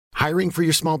Hiring for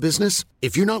your small business?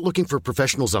 If you're not looking for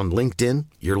professionals on LinkedIn,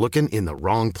 you're looking in the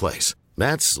wrong place.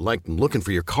 That's like looking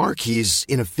for your car keys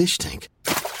in a fish tank.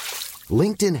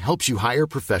 LinkedIn helps you hire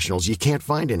professionals you can't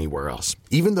find anywhere else,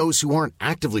 even those who aren't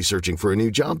actively searching for a new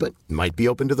job but might be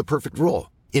open to the perfect role.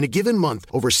 In a given month,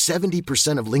 over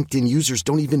 70% of LinkedIn users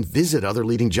don't even visit other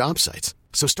leading job sites.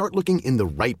 So start looking in the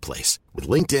right place. With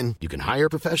LinkedIn, you can hire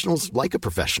professionals like a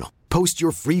professional. Post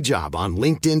your free job on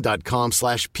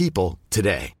linkedin.com/people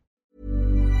today.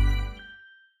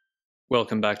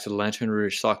 Welcome back to the Lantern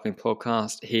Rouge Cycling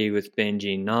Podcast, here with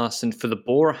Benji Narson for the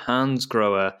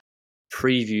BORA-hansgrohe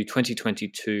preview,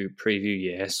 2022 preview.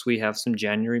 Yes, we have some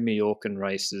January Mallorcan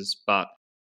races, but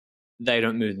they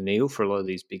don't move the needle for a lot of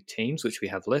these big teams, which we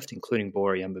have left, including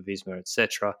Bora, Jumbo-Visma,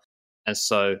 etc. And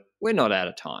so we're not out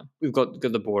of time. We've got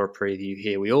the Bora preview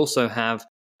here. We also have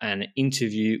an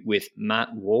interview with Matt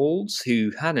Walls,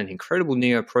 who had an incredible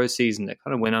Neo-Pro season that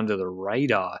kind of went under the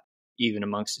radar, even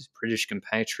amongst his British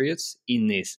compatriots in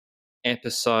this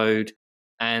episode.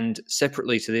 And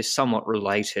separately to this, somewhat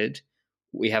related,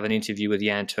 we have an interview with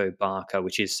Janto Barker,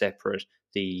 which is separate,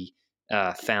 the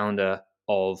founder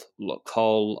of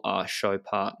Locol, our show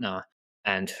partner,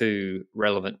 and who,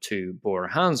 relevant to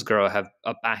BORA-hansgrohe,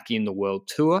 are back in the World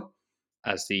Tour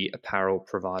as the apparel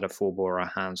provider for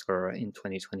BORA-hansgrohe in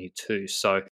 2022.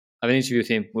 So I have an interview with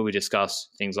him where we discuss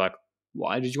things like,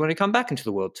 why did you want to come back into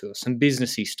the World Tour? Some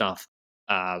businessy stuff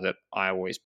that I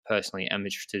always personally am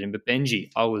interested in. But Benji,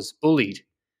 I was bullied,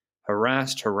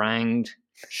 harassed, harangued,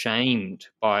 shamed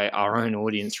by our own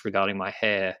audience regarding my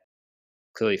hair.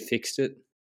 Clearly fixed it.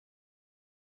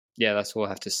 Yeah, that's all I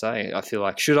have to say. I feel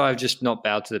like, should I have just not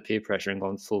bowed to the peer pressure and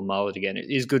gone full mullet again? It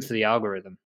is good for the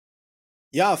algorithm.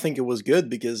 Yeah, I think it was good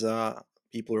because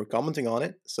people were commenting on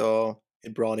it, so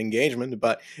it brought engagement.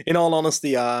 But in all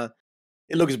honesty,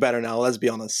 it looks better now, let's be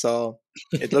honest. So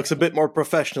it looks a bit more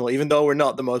professional, even though we're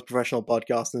not the most professional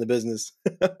podcast in the business.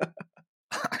 I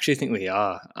actually think we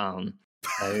are. I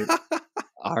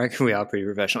reckon we are pretty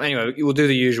professional. Anyway, we'll do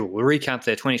the usual. We'll recap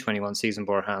their 2021 season,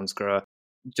 BORA-hansgrohe,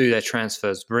 do their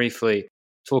transfers briefly,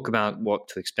 talk about what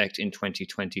to expect in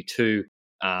 2022,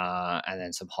 and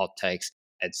then some hot takes,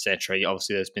 etc.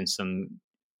 Obviously, there's been some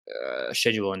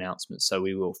schedule announcements, so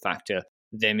we will factor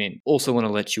them in. Also want to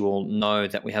let you all know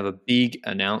that we have a big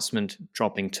announcement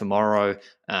dropping tomorrow,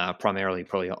 primarily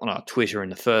probably on our Twitter in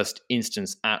the first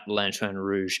instance at Lantern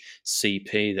Rouge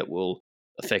CP, that will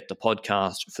affect the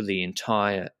podcast for the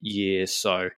entire year.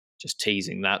 So just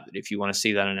teasing that if you want to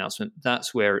see that announcement,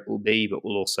 that's where it will be, but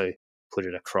we'll also put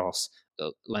it across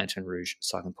the Lantern Rouge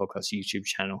Cycling Podcast YouTube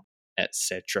channel,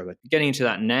 etc. But getting into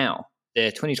that now,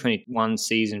 their 2021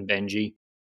 season, Benji,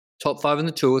 top 5 in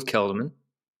the Tour with Kelderman,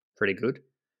 pretty good.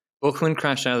 Buchmann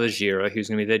crashed out of the Giro, who's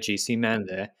going to be their GC man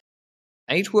there.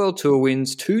 8 World Tour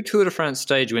wins, 2 Tour de France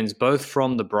stage wins, both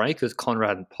from the break with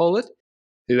Conrad and Pollitt,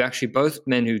 who actually both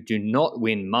men who do not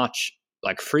win much,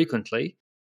 like frequently.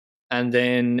 And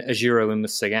then a Giro win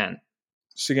with Sagan.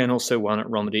 Sagan also won at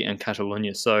Romandy and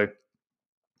Catalunya. So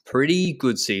pretty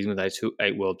good season with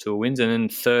 8 World Tour wins, and then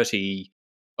 30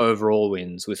 overall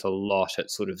wins with a lot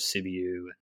at sort of Sibiu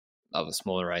and other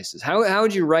smaller races. How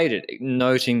would you rate it,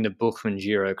 noting the Buchmann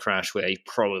Giro crash where he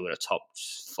probably would have topped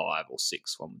 5 or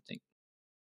 6, one would think?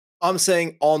 I'm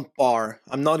saying on par.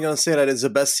 I'm not going to say that it's the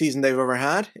best season they've ever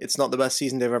had. It's not the best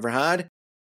season they've ever had.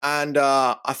 And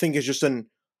I think it's just an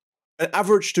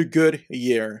average to good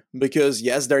year. Because,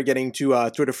 yes, they're getting to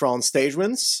Tour de France stage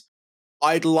wins.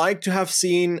 I'd like to have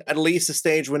seen at least a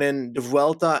stage win in the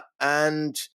Vuelta,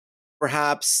 and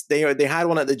perhaps they had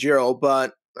one at the Giro,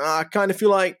 but I kind of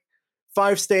feel like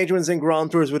 5 stage wins in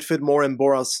Grand Tours would fit more in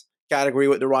Bora's category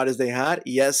with the riders they had.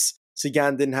 Yes,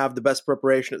 Sagan didn't have the best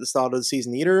preparation at the start of the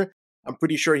season either. I'm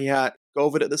pretty sure he had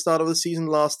COVID at the start of the season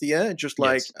last year, just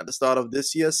like at the start of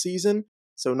this year's season.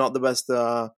 So not the best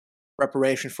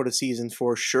preparation for the season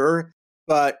for sure.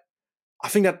 But I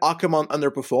think that Ackermann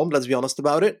underperformed, let's be honest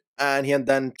about it. And he had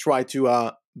then tried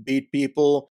to beat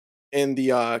people in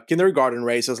the kindergarten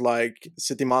races like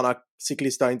Settimana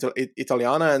Ciclista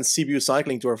Italiana and Sibiu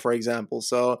Cycling Tour, for example.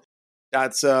 So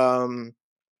that's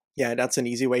that's an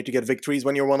easy way to get victories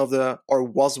when you're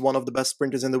was one of the best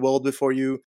sprinters in the world before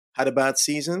you had a bad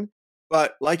season.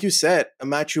 But like you said, a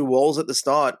Matthew Walls at the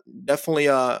start, definitely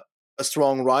a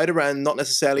strong rider, and not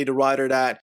necessarily the rider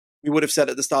that we would have said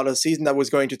at the start of the season that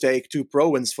was going to take 2 pro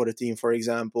wins for the team, for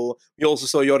example. We also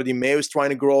saw Jordi Meus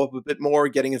trying to grow up a bit more,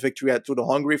 getting a victory at Tour de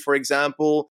Hongrie, for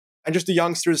example, and just the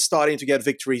youngsters starting to get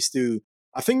victories too.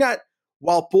 I think that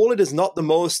while Pollitt is not the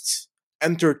most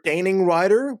entertaining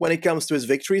rider when it comes to his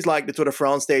victories, like the Tour de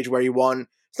France stage where he won,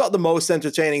 it's not the most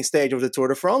entertaining stage of the Tour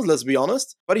de France, let's be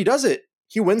honest, but he does it.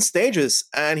 he wins stages,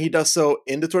 and he does so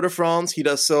in the Tour de France. He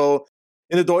does so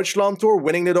in the Deutschland Tour,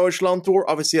 winning the Deutschland Tour.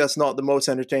 Obviously, that's not the most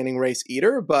entertaining race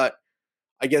either, but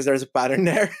I guess there's a pattern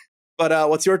there. But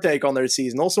what's your take on their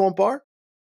season? Also on par?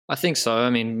 I think so. I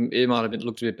mean, it might have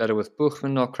looked a bit better with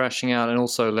Buchmann not crashing out, and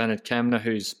also Leonard Kamner,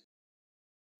 who's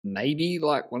maybe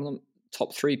like one of the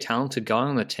top 3 talented guy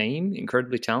on the team,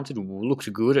 incredibly talented,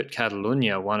 looked good at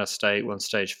Catalonia, won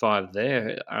stage 5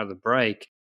 there out of the break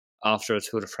after a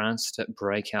Tour de France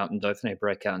breakout and Dauphiné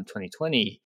breakout in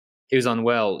 2020. He was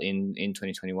unwell in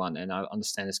 2021, and I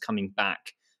understand is coming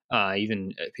back,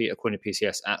 even according to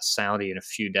PCS, at Saudi in a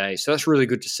few days. So that's really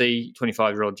good to see.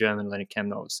 25-year-old German Leonard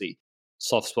Kamner, obviously,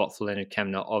 soft spot for Leonard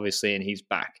Kamner, obviously, and he's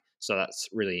back. So that's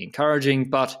really encouraging.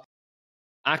 But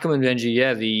Ackermann, Benji,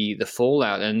 yeah, the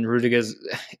fallout, and Rudiger's,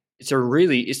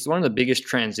 it's one of the biggest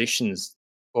transitions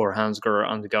BORA-hansgrohe are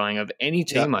undergoing of any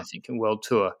team, I think, in World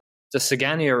Tour. The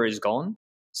Sagan era is gone.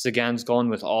 Sagan's gone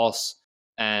with Os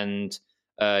and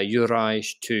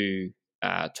Juraj to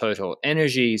Total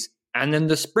Energies, and then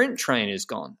the sprint train is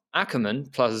gone.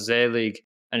 Ackermann plus Zelig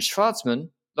and Schwarzman,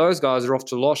 those guys are off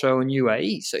to Lotto and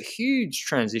UAE. So huge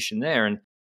transition there. And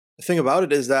the thing about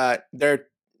it is that they're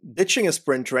ditching a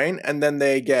sprint train, and then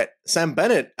they get Sam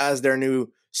Bennett as their new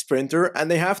sprinter, and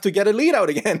they have to get a lead out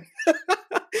again.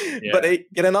 But they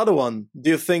get another one.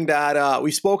 Do you think that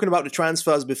we've spoken about the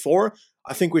transfers before?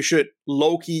 I think we should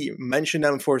low-key mention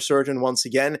them for certain once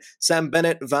again. Sam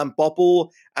Bennett, Van Poppel,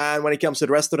 and when it comes to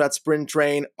the rest of that sprint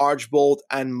train, Archbold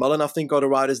and Mullen, I think, are the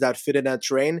riders that fit in that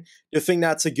train. Do you think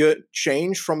that's a good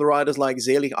change from the riders like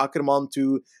Zelig, Ackermann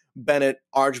to Bennett,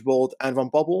 Archbold, and Van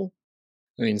Poppel?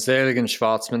 I mean, Zelig and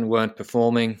Schwarzman weren't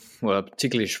performing. Well,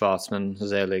 particularly Schwarzman.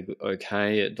 Zelig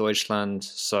okay at Deutschland.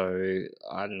 So,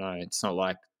 I don't know. It's not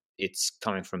like it's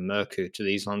coming from Merkur to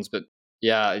these ones. But,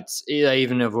 yeah, they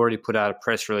even have already put out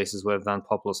press releases where Van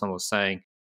Poppel or someone was saying,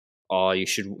 oh, you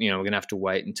should, we're going to have to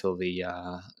wait until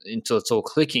until it's all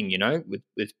clicking,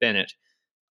 with Bennett.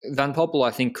 Van Poppel,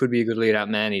 I think, could be a good lead-out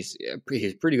man. He's a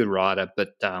pretty good rider,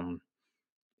 but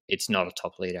it's not a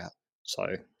top lead-out. So,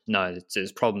 no,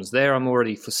 there's problems there I'm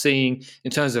already foreseeing. In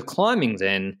terms of climbing,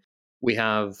 then, we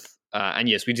have, and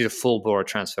yes, we did a full Bora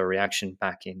transfer reaction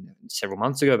back in several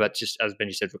months ago, but just as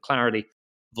Benji said, for clarity,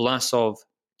 Vlasov,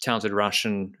 talented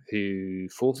Russian who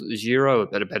fourth at the Giro,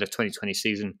 had a better 2020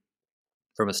 season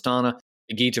from Astana.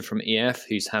 Agita from EF,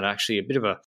 who's had actually a bit of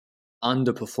a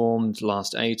underperformed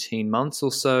last 18 months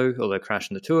or so, although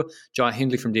crashing the Tour. Jai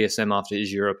Hindley from DSM after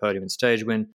his Euro podium and stage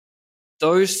win.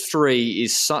 Those 3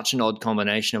 is such an odd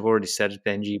combination. I've already said it,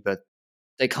 Benji, but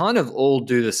they kind of all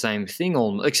do the same thing,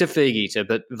 except for Agita.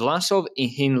 But Vlasov,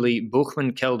 Hindley,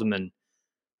 Buchmann, Kelderman,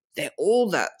 they're all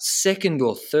that second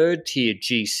or third tier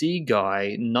GC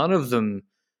guy. None of them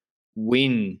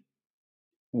win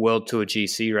World Tour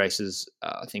GC races,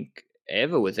 I think,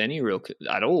 ever with any real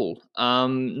at all.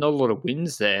 Not a lot of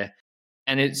wins there.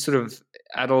 And it's sort of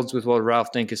at odds with what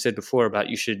Ralph Denker said before about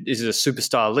this is a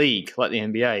superstar league like the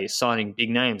NBA, signing big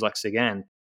names like Sagan.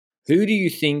 Who do you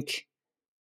think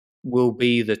will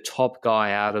be the top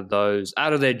guy out of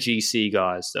their GC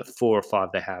guys, the 4 or 5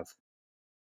 they have?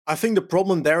 I think the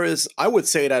problem there is, I would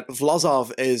say that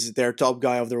Vlasov is their top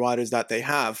guy of the riders that they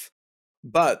have.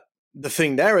 But the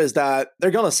thing there is that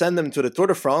they're going to send him to the Tour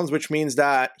de France, which means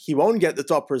that he won't get the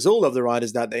top result of the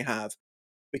riders that they have.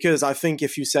 Because I think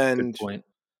if you send,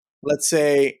 let's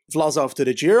say, Vlasov to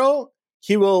the Giro,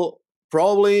 he will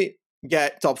probably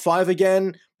get top 5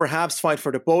 again, perhaps fight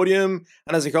for the podium,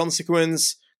 and as a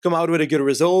consequence, come out with a good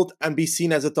result and be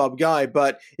seen as a top guy.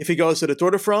 But if he goes to the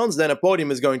Tour de France, then a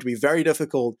podium is going to be very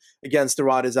difficult against the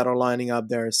riders that are lining up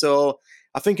there. So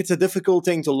I think it's a difficult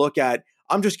thing to look at.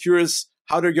 I'm just curious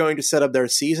how they're going to set up their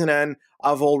season, and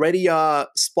I've already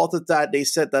spotted that they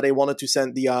said that they wanted to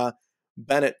send the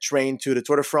Bennett train to the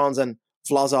Tour de France and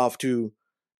Vlasov to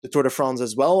the Tour de France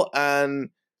as well. And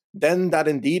then that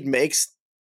indeed makes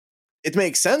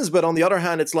sense. But on the other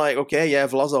hand, it's like, okay, yeah,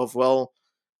 Vlasov, well,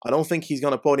 I don't think he's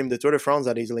going to podium the Tour de France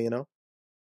that easily,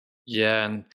 Yeah,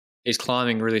 and his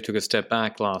climbing really took a step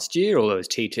back last year, although his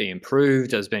TT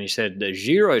improved. As Benny said, the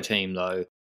Giro team, though,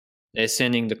 they're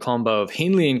sending the combo of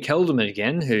Hindley and Kelderman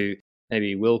again, who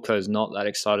maybe Wilco's not that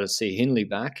excited to see Hindley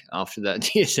back after that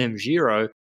DSM Giro.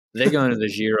 They're going to the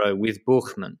Giro with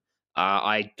Buchmann.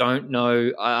 I don't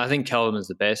know. I think Kelderman's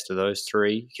the best of those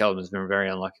 3. Kelderman's been very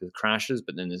unlucky with crashes,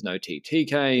 but then there's no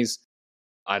TTKs.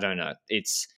 I don't know.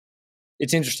 It's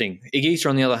interesting. Igita,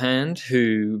 on the other hand,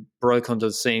 who broke onto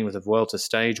the scene with a Vuelta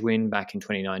stage win back in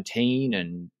 2019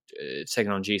 and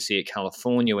second on GC at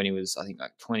California when he was, I think,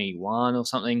 like 21 or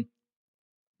something.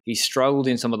 He struggled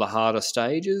in some of the harder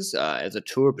stages, as a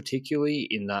tour, particularly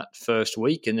in that first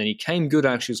week. And then he came good,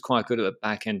 actually, was quite good at the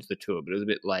back end of the tour, but it was a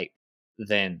bit late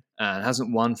then. And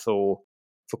hasn't won for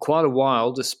quite a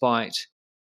while, despite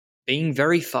being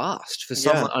very fast for Yeah.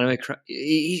 someone. I know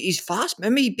he's fast.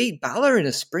 Remember, he beat Bala in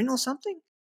a sprint or something?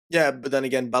 Yeah, but then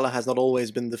again, Bella has not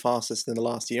always been the fastest in the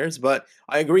last years. But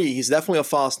I agree, he's definitely a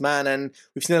fast man, and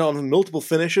we've seen it on multiple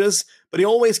finishes. But he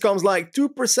always comes like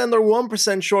 2% or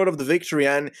 1% short of the victory,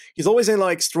 and he's always in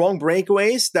like strong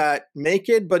breakaways that make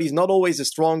it, but he's not always the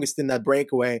strongest in that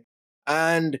breakaway.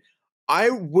 And I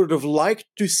would have liked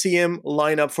to see him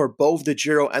line up for both the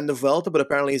Giro and the Vuelta, but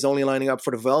apparently he's only lining up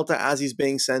for the Vuelta as he's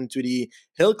being sent to the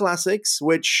Hill Classics,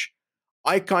 which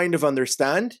I kind of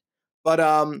understand. But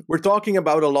we're talking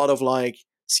about a lot of like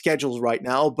schedules right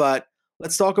now, but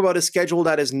let's talk about a schedule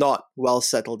that is not well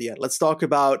settled yet. Let's talk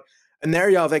about an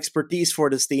area of expertise for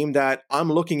this team that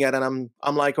I'm looking at, and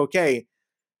I'm like, okay,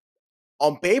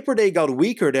 on paper they got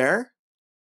weaker there,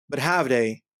 but have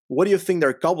they? What do you think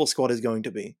their cobble squad is going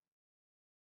to be?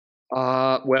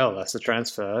 Well, that's the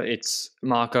transfer. It's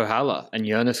Marco Haller and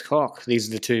Jonas Koch. These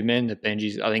are the two men that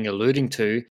Benji's, I think, alluding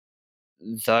to.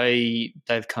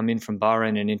 They've come in from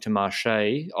Bahrain and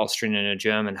Intermarché, Austrian and a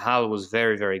German. Haller was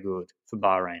very, very good for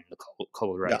Bahrain, the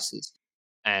cobbled races.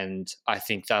 And I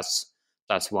think that's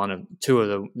one of two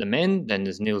of the men. Then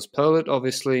there's Niels Perlet,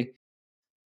 obviously.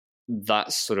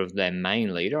 That's sort of their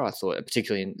main leader, I thought,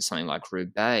 particularly in something like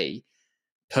Roubaix.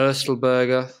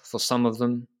 Perstelberger for some of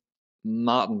them.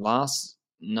 Martin Lars,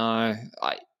 no.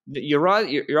 You're right.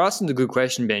 You're asking the good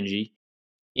question, Benji,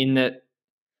 in that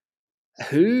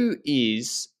who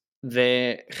is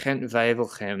their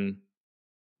Gent-Wevelgem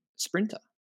sprinter?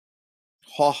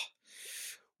 Oh,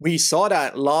 we saw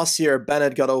that last year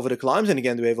Bennett got over the climbs and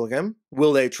again to Wevelgem.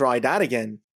 Will they try that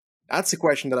again? That's the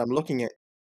question that I'm looking at.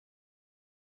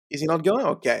 Is he not going?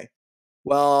 Okay.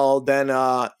 Well, then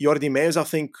Jordi Meus, I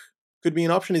think, could be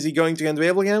an option. Is he going to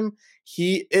Gent-Wevelgem?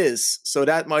 He is. So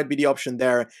that might be the option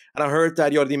there. And I heard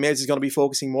that Jordi Meus is going to be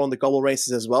focusing more on the cobble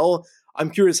races as well.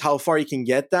 I'm curious how far he can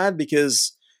get that,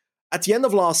 because at the end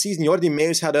of last season, Jordi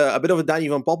Meus had a bit of a Danny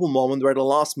Van Poppel moment where the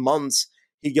last months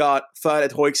he got third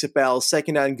at Hoogseppel,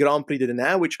 second at Grand Prix de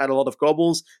Denain, which had a lot of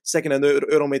cobbles, second at the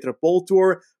Eurometropole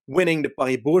Tour, winning the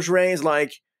Paris-Bourges race.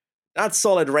 Like, that's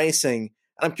solid racing.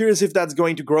 And I'm curious if that's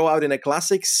going to grow out in a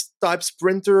classics type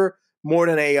sprinter more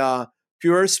than a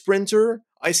pure sprinter.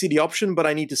 I see the option, but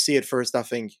I need to see it first, I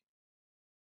think.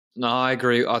 No, I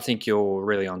agree. I think you're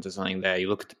really onto something there. You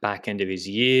look at the back end of his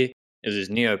year. It was his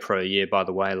Neo-Pro year, by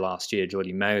the way, last year,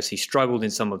 Jordi Meus. He struggled in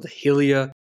some of the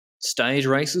hillier stage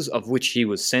races, of which he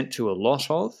was sent to a lot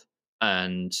of.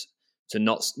 And to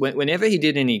not, whenever he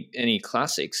did any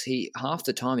classics, half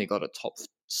the time he got a top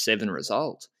 7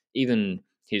 result. Even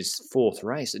his fourth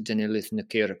race at Denelith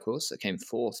Nakirikos, that came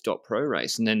fourth .pro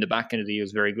race. And then the back end of the year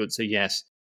was very good. So yes,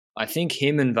 I think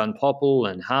him and Van Poppel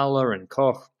and Haller and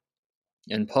Koch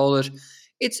and Pollard,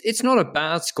 it's not a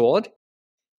bad squad.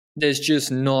 There's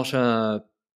just not a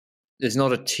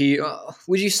tier.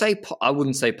 Would you say I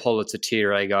wouldn't say Pollard's a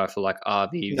tier A guy for like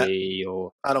RVV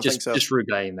or I don't think so. Just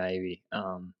Roubaix maybe.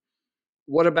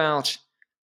 What about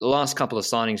the last couple of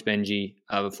signings, Benji?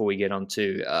 Before we get on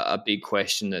to a big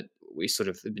question that we sort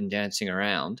of have been dancing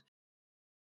around.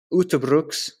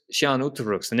 Sjaan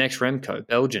Uterbrooks, the next Remco,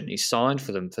 Belgian, he signed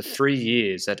for them for 3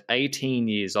 years at 18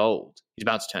 years old. He's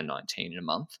about to turn 19 in a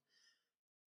month.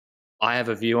 I have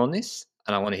a view on this,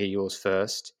 and I want to hear yours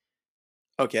first.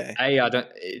 Okay.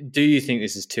 Do you think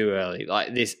this is too early?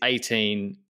 Like this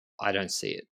 18, I don't see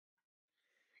it.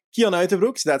 Kian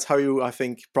Uiterbroeks, that's how you, I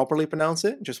think, properly pronounce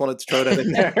it. Just wanted to throw that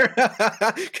in there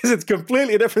because it's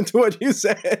completely different to what you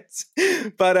said.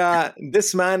 But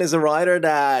this man is a rider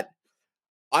that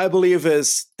I believe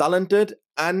is talented,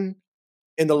 and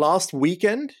in the last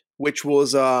weekend, which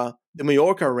was the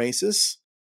Mallorca races,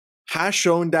 has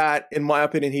shown that, in my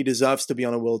opinion, he deserves to be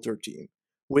on a World Tour team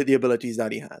with the abilities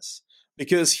that he has.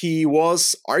 Because he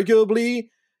was arguably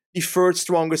the third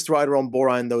strongest rider on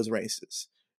Bora in those races.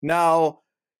 Now,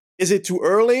 is it too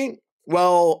early?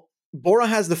 Well, Bora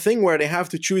has the thing where they have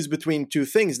to choose between two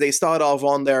things. They start off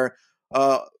on their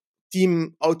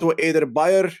Team Auto Eder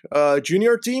Bayer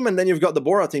junior team, and then you've got the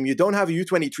Bora team. You don't have a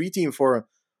U23 team for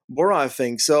Bora, I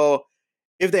think. So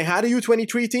if they had a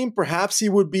U23 team, perhaps he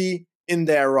would be in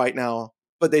there right now.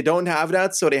 But they don't have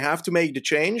that, so they have to make the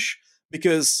change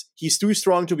because he's too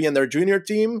strong to be in their junior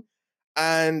team.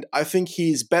 And I think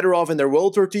he's better off in their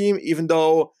World Tour team, even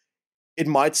though it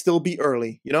might still be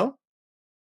early, you know?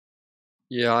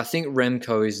 Yeah, I think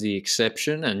Remco is the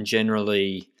exception, and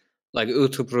generally, like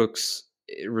Uterbrooks,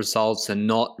 results are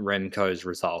not Remco's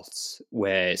results,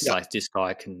 where it's Yeah. like this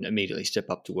guy can immediately step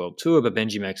up to World Tour. But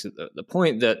Benji makes it the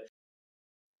point that,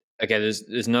 okay,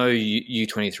 there's no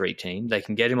U23 team. They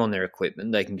can get him on their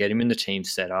equipment. They can get him in the team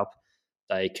setup.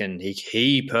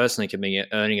 He personally can be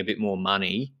earning a bit more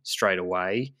money straight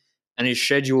away. And his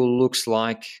schedule looks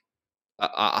like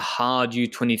a hard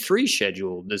U23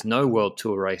 schedule. There's no World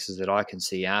Tour races that I can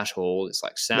see at all. It's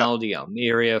like Yeah. Saudi,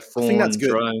 Almeria, I think that's Fawn, good.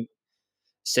 Drone.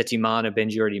 Settimana,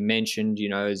 Benji already mentioned,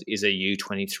 is a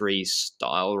U23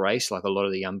 style race. Like a lot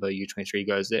of the Jumbo U23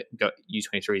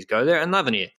 U23s go there, and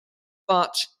Lavernier.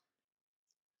 But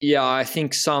yeah, I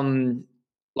think some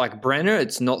like Brenner,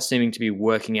 it's not seeming to be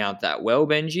working out that well,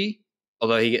 Benji.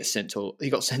 Although he got sent to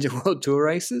World Tour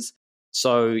races.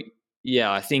 So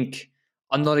yeah, I think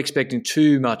I'm not expecting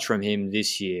too much from him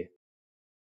this year.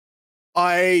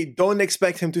 I don't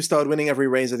expect him to start winning every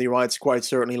race that he rides, quite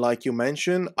certainly, like you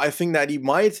mentioned. I think that he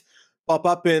might pop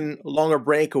up in longer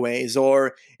breakaways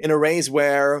or in a race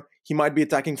where he might be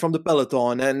attacking from the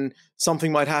peloton and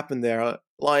something might happen there.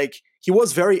 Like, he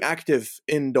was very active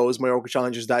in those Mallorca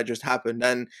challenges that just happened.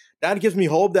 And that gives me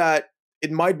hope that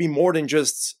it might be more than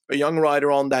just a young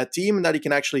rider on that team and that he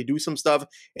can actually do some stuff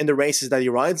in the races that he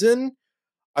rides in.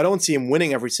 I don't see him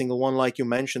winning every single one, like you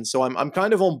mentioned. So I'm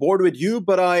kind of on board with you,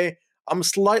 but I'm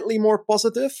slightly more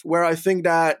positive, where I think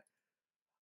that,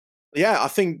 I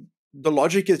think the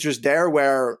logic is just there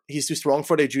where he's too strong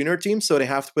for their junior team, so they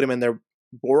have to put him in their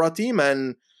Bora team,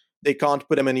 and they can't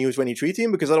put him in a U23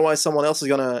 team because otherwise someone else is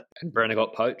gonna. And Brenner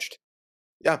got poached.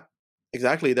 Yeah,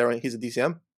 exactly. He's a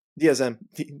DCM, DCM.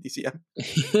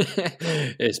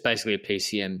 It's basically a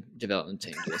PCM development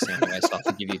team. DSM anyway, so I have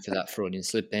to give you for that Freudian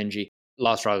slip, Benji.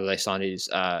 Last rider they signed is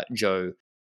Joe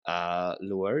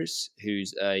Luers,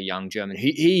 who's a young German.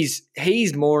 He's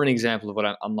more an example of what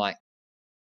I'm like.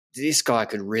 This guy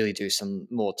could really do some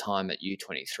more time at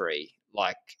U23.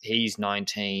 Like, he's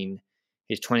 19.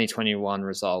 His 2021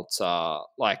 results are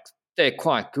like, they're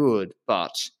quite good,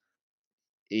 but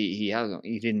he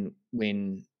didn't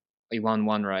win. He won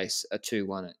one race, a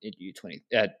 2-1 at U20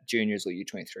 at juniors or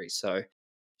U23. So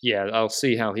yeah, I'll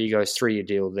see how he goes. 3-year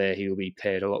deal there. He'll be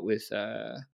paired a lot with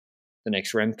the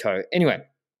next Remco. Anyway,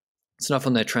 it's enough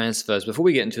on their transfers. Before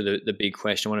we get into the big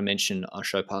question, I want to mention our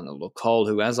show partner, Locol,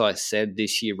 who, as I said,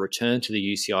 this year returned to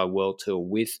the UCI World Tour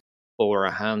with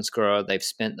BORA-hansgrohe. They've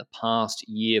spent the past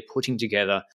year putting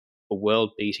together a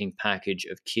world-beating package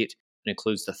of kit that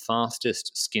includes the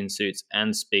fastest skin suits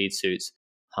and speed suits,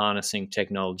 harnessing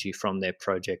technology from their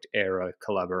Project Aero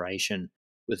collaboration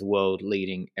with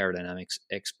world-leading aerodynamics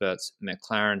experts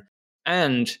McLaren.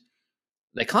 And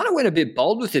they kind of went a bit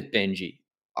bold with it, Benji.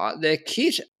 Their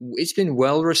kit, it's been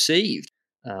well received.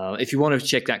 If you want to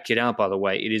check that kit out, by the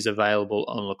way, it is available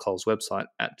on Locol's website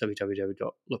at www.locol.cc.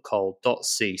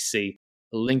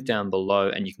 The link down below,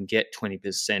 and you can get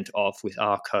 20% off with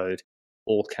our code,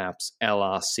 all caps,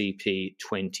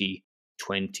 LRCP2022.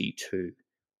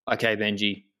 Okay,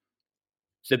 Benji,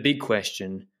 the big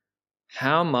question,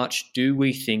 how much do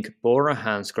we think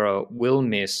BORA-hansgrohe will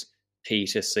miss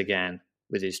Peter Sagan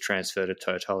with his transfer to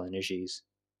Total Energies?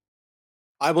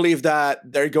 I believe that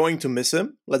they're going to miss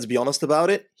him. Let's be honest about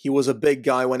it. He was a big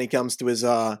guy when it comes to his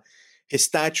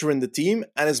stature in the team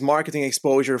and his marketing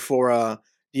exposure for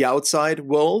the outside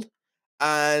world.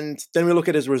 And then we look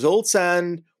at his results,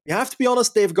 and we have to be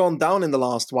honest, they've gone down in the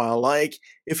last while. Like,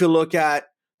 if you look at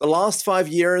the last 5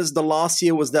 years, the last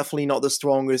year was definitely not the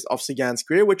strongest of Sagan's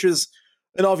career, which is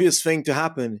an obvious thing to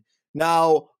happen.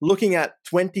 Now, looking at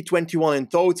 2021 in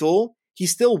total, he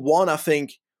still won, I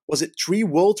think, was it 3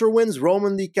 World Tour wins,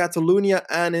 Roman di Catalunya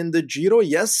and in the Giro?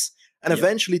 Yes. And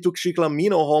eventually took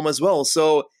Ciclamino home as well.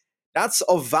 So that's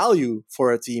of value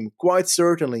for a team, quite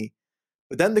certainly.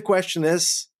 But then the question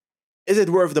is it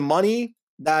worth the money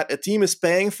that a team is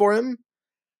paying for him?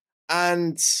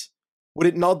 And would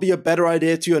it not be a better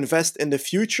idea to invest in the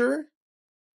future?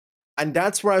 And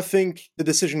that's where I think the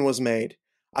decision was made.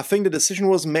 I think the decision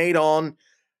was made on,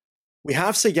 we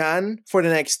have Sagan for the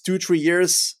next 2-3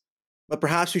 years, but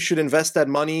perhaps we should invest that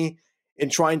money in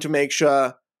trying to make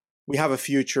sure we have a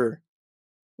future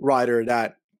rider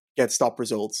that gets top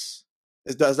results.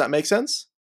 Does that make sense?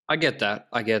 I get that.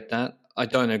 I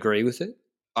don't agree with it.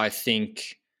 I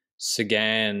think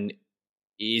Sagan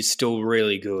is still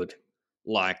really good.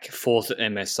 Like 4th at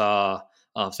MSR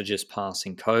after just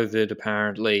passing COVID,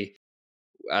 apparently.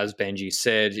 As Benji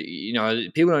said,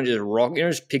 people don't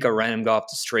just pick a random guy off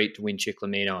the street to win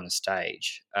Ciclamino on a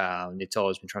stage.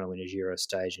 Nittolo's been trying to win a Giro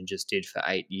stage and just did for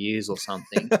 8 years or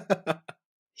something.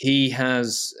 He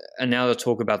has, and now to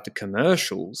talk about the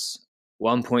commercials,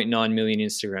 1.9 million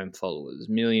Instagram followers,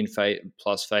 million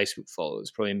plus Facebook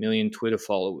followers, probably a million Twitter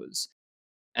followers.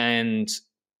 And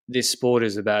this sport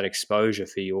is about exposure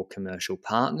for your commercial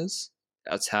partners.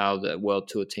 That's how the World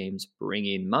Tour teams bring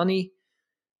in money.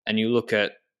 And you look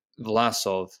at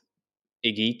Vlasov,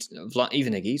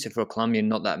 even Higuita for a Colombian,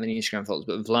 not that many Instagram followers,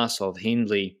 but Vlasov,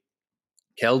 Hindley,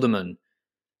 Kelderman,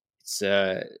 it's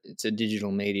a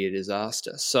digital media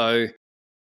disaster. So,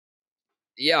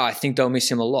 yeah, I think they'll miss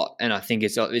him a lot, and I think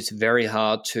it's very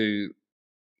hard to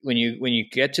when you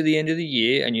get to the end of the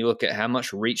year and you look at how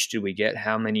much reach do we get,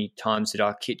 how many times did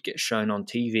our kit get shown on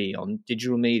TV, on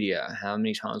digital media, how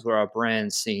many times were our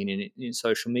brands seen in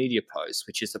social media posts,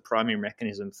 which is the primary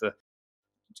mechanism for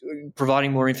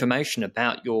providing more information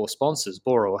about your sponsors,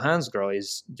 BORA-hansgrohe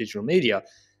is digital media.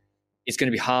 It's going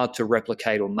to be hard to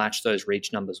replicate or match those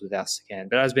reach numbers without Sagan.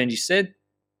 But as Benji said,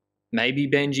 maybe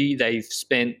Benji,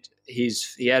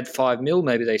 he had 5 mil,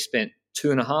 maybe they spent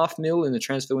 2.5 mil in the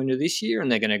transfer window this year,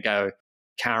 and they're going to go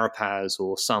Carapaz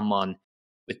or someone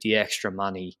with the extra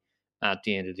money at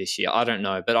the end of this year. I don't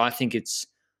know, but I think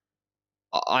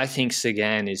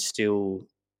Sagan is still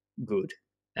good.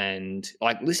 And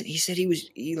listen, he said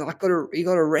he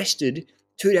got arrested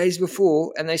 2 days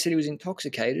before, and they said he was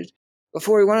intoxicated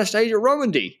before he won a stage at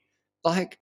Romandy.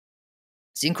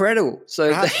 It's incredible. So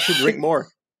perhaps he should drink more.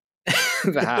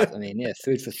 Perhaps,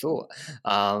 food for thought.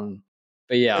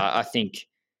 But yeah, I think,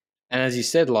 and as you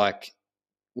said,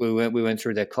 we went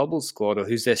through their cobbled squad, or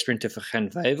who's their sprinter for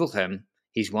Gent-Wevelgem.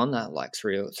 He's won that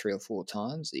three or four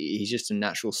times. He's just a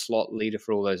natural slot leader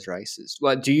for all those races.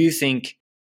 Do you think?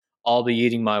 I'll be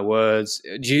eating my words.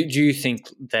 Do you think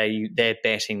they're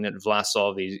betting that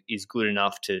Vlasov is good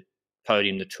enough to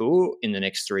podium the Tour in the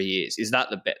next 3 years? Is that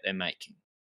the bet they're making?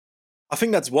 I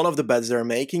think that's one of the bets they're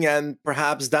making, and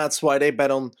perhaps that's why they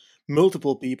bet on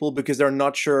multiple people, because they're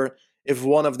not sure if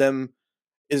one of them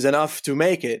is enough to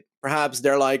make it. Perhaps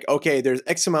they're like, okay, there's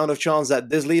X amount of chance that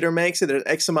this leader makes it, there's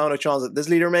X amount of chance that this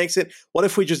leader makes it. What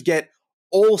if we just get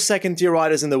all second-tier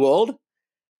riders in the world?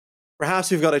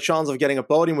 Perhaps we've got a chance of getting a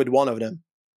podium with one of them.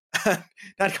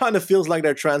 That kind of feels like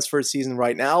their transfer season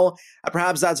right now. And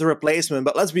perhaps that's a replacement.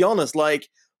 But let's be honest,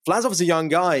 Vlasov's a young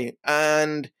guy,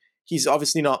 and he's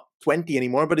obviously not 20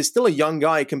 anymore, but he's still a young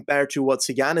guy compared to what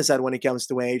Sagan is at when it comes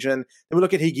to age. And then we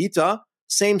look at Higuita,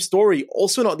 same story,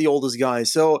 also not the oldest guy.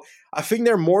 So I think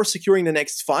they're more securing the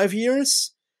next 5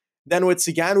 years than with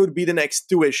Sagan would be the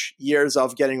next 2-ish years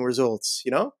of getting results,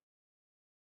 you know?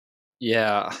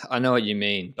 Yeah, I know what you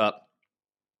mean, but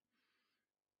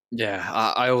yeah,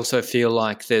 I also feel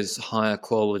like there's higher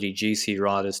quality GC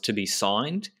riders to be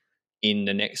signed in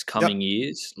the next coming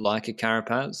years, like a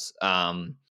Carapaz.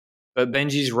 But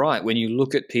Benji's right. When you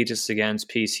look at Peter Sagan's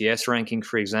PCS ranking,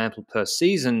 for example, per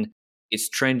season, it's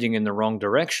trending in the wrong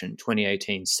direction.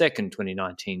 2018 second,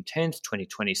 2019 10th,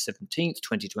 2020 17th,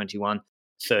 2021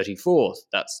 34th.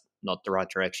 That's not the right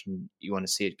direction you want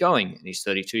to see it going. And he's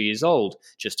 32 years old,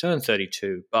 just turned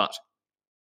 32. But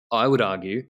I would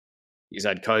argue, he's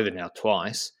had COVID now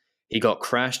twice. He got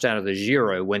crashed out of the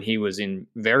Giro when he was in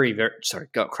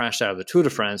got crashed out of the Tour de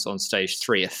France on stage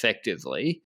 3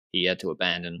 effectively. He had to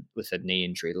abandon with a knee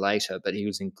injury later, but he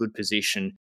was in good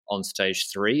position on stage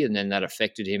 3, and then that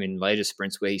affected him in later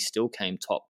sprints where he still came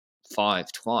top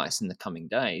 5 twice in the coming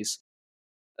days.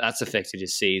 That's affected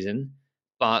his season.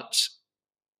 But,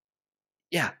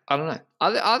 yeah, I don't know.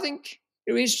 I think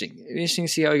it'll be interesting. It'll be interesting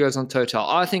to see how he goes on Total.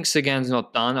 I think Sagan's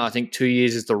not done. I think 2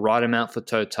 years is the right amount for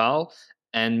Total,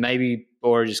 and maybe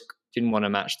Bora just didn't want to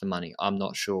match the money. I'm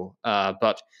not sure.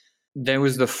 But there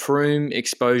was the Froome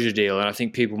exposure deal, and I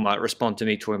think people might respond to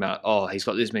me talking about, he's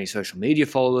got this many social media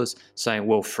followers, saying,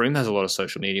 well, Froome has a lot of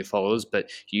social media followers, but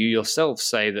you yourself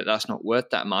say that that's not worth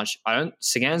that much.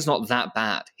 Sagan's not that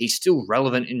bad. He's still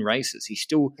relevant in races. He's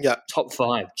still top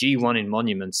 5, G1 in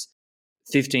monuments,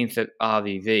 15th at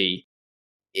RVV.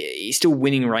 He's still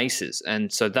winning races,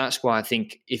 and so that's why I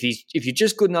think if you're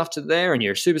just good enough to there and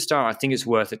you're a superstar, I think it's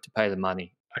worth it to pay the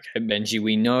money. Okay, Benji,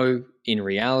 we know in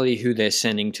reality who they're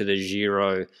sending to the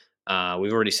Giro.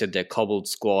 We've already said their cobbled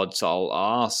squad, so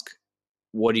I'll ask,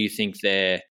 what do you think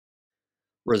their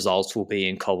results will be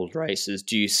in cobbled races?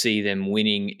 Do you see them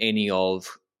winning any of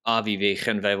RVV,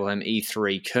 Gent-Wevelgem,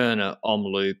 E3, Kuurne,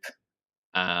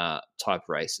 Omloop type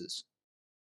races?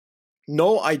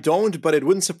 No, I don't, but it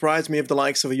wouldn't surprise me if the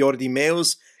likes of Jordi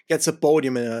Meeus gets a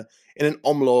podium in an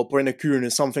Omloop or in a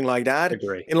Kuurne, something like that.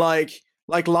 Agree. In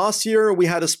like last year, we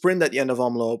had a sprint at the end of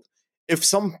Omloop. If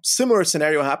some similar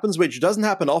scenario happens, which doesn't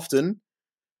happen often,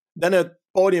 then a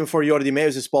podium for Jordi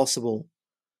Meeus is possible.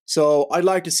 So I'd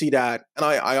like to see that. And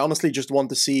I honestly just want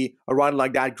to see a rider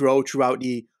like that grow throughout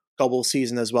the cobble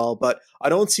season as well. But I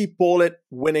don't see Paulet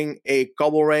winning a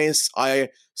cobble race. I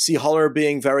see Holler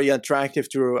being very attractive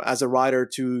as a rider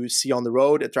to see on the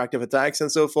road, attractive attacks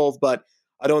and so forth, but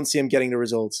I don't see him getting the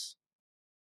results.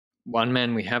 One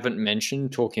man we haven't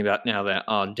mentioned, talking about now their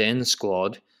Ardennes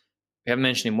squad, we haven't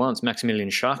mentioned him once, Maximilian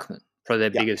Schachmann, probably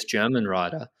their biggest German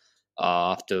rider.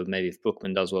 After maybe if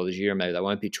Buchmann does well this year, maybe that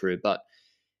won't be true. But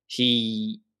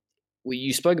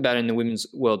you spoke about in the Women's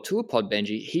World Tour pod,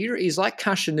 Benji. He's like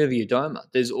Kasia Niewiadoma.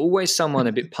 There's always someone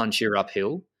a bit punchier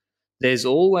uphill. There's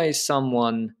always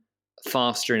someone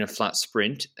faster in a flat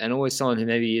sprint, and always someone who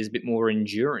maybe is a bit more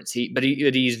endurance. But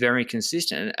he's very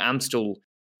consistent, and Amstel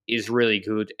is really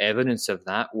good evidence of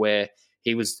that, where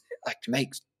he was like, to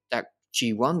make that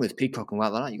G1 with Peacock and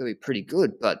White Light, you've got to be pretty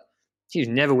good, but he's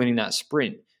never winning that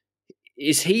sprint.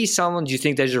 Is he someone, do you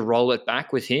think they just roll it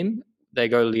back with him? They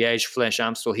go Liège, Flèche,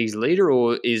 Amstel, he's leader,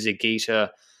 or is Higuita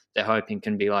they're hoping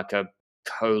can be like a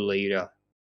co-leader?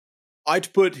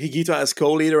 I'd put Higuita as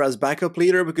co-leader, as backup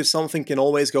leader, because something can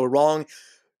always go wrong.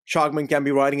 Schachmann can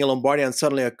be riding a Lombardia and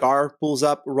suddenly a car pulls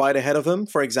up right ahead of him,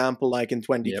 for example, like in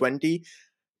 2020. Yep.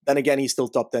 Then again, he's still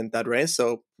top 10 that race,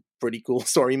 so pretty cool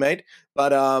story, mate.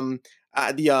 But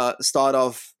at the start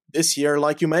of this year,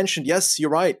 like you mentioned, yes, you're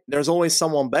right. There's always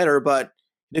someone better, but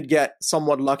did get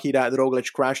somewhat lucky that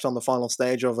Roglic crashed on the final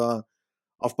stage of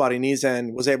Paris-Nice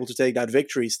and was able to take that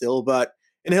victory still. But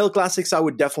in Hill Classics, I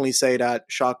would definitely say that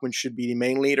Schachmann should be the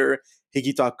main leader,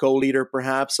 Higuita co-leader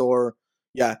perhaps, or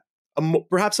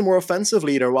perhaps a more offensive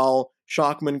leader, while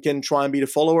Schachmann can try and be the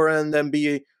follower and then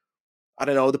be, I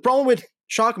don't know. The problem with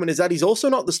Schachmann is that he's also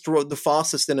not the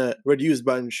fastest in a reduced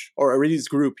bunch or a reduced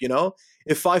group, you know?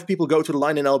 If 5 people go to the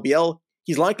line in LBL,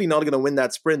 he's likely not going to win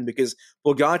that sprint because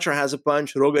Pogacar has a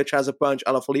punch, Roglic has a punch,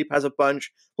 Alaphilippe has a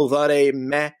punch, Pulvare,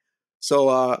 meh. So,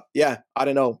 I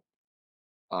don't know.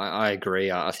 I agree.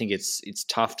 I think it's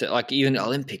tough to, like, even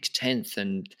Olympics 10th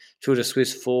and Tour de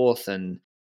Suisse 4th, and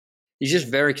he's just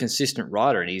very consistent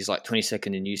rider, and he's like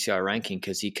 22nd in UCI ranking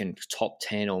because he can top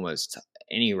 10 almost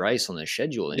any race on the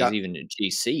schedule, and he's even a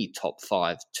GC top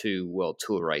 5 2 World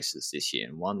Tour races this year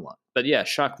and won one. But yeah,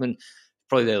 Schachmann,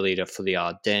 probably their leader for the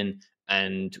Ardennes,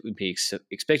 and would be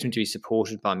expect him to be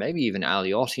supported by maybe even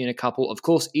Aliotti in a couple. Of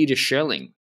course, Ida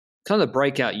Schelling, kind of the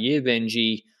breakout year,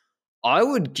 Benji. I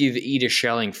would give Ida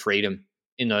Schelling freedom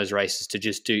in those races to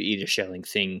just do Ida Schelling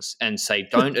things and say,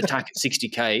 don't attack at 60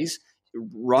 Ks,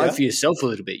 ride for yourself a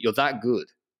little bit. You're that good.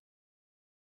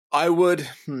 I would.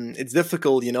 It's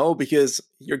difficult, you know, because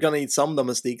you're going to need some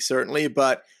domestique, certainly.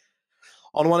 But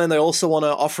on one end, I also want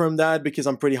to offer him that because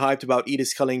I'm pretty hyped about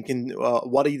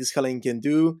what Ida Schelling can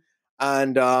do.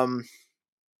 And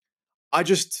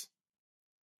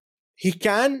he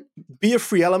can be a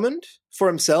free element for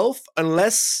himself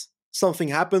unless something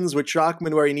happens with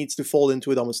Schachmann where he needs to fall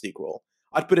into a domestique role.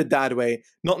 I'd put it that way.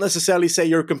 Not necessarily say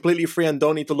you're completely free and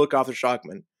don't need to look after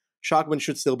Schachmann. Schachmann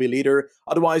should still be leader.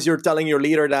 Otherwise, you're telling your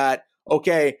leader that,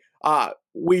 okay,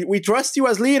 we trust you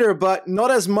as leader, but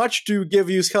not as much to give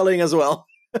you Schelling as well.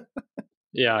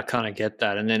 Yeah, I kind of get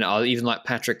that. And then I'll even like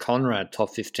Patrick Conrad, top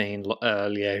 15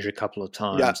 Liège a couple of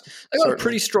times. Yeah, they got a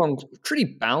pretty strong, pretty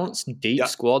balanced, deep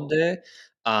squad there.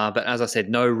 But as I said,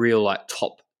 no real like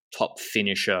top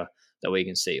finisher that we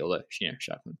can see. Although,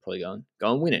 Schachmann probably go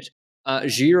and win it.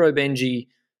 Giro, Benji,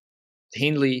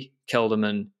 Hindley,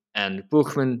 Kelderman, and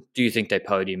Buchmann, do you think they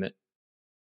podium it?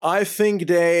 I think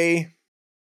they...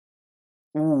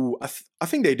 I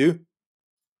think they do.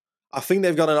 I think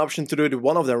they've got an option to do it with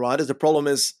one of their riders. The problem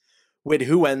is with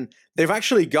who, and they've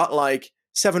actually got like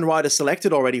 7 riders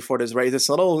selected already for this race. It's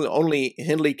not only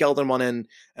Hindley, Kelderman,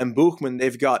 and Buchmann.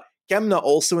 They've got Kemna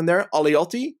also in there,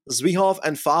 Aliotti, Zwiehoff,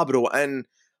 and Fabro. And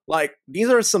like, these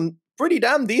are some pretty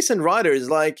damn decent riders.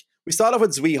 Like, we start off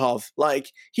with Zwiehoff.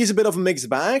 Like, he's a bit of a mixed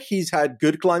bag. He's had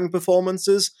good climbing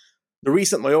performances. The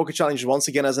recent Mallorca Challenge, once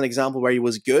again, as an example where he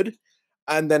was good.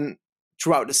 And then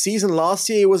throughout the season last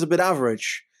year, he was a bit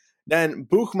average. Then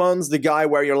Buchmann's the guy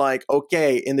where you're like,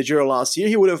 okay, in the Giro last year,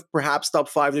 he would have perhaps top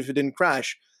 5 if he didn't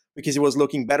crash because he was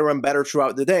looking better and better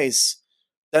throughout the days.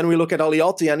 Then we look at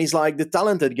Aliotti and he's like the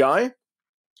talented guy.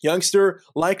 Youngster,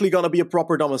 likely going to be a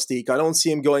proper domestique. I don't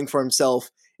see him going for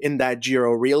himself in that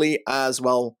Giro really, as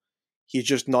well. He's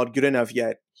just not good enough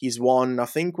yet. He's won, I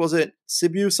think, was it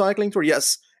Sibiu Cycling Tour?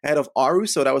 Yes, ahead of Aru,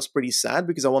 so that was pretty sad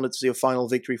because I wanted to see a final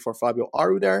victory for Fabio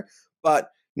Aru there. But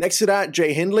next to that,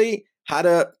 Jay Hindley had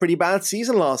a pretty bad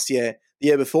season last year. The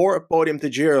year before, a podium to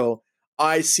Giro.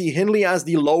 I see Hindley as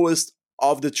the lowest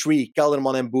of the 3,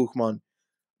 Kelderman and Buchmann,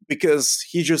 because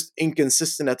he's just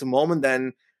inconsistent at the moment,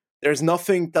 and there's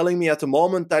nothing telling me at the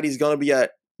moment that he's going to be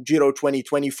at Giro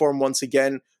 2020 form once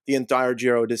again the entire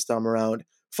Giro this time around.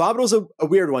 Fabro's a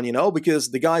weird one,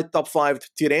 because the guy top 5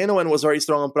 Tirreno and was very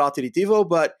strong on Prato di Tivo,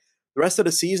 but the rest of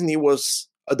the season he was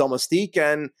a domestique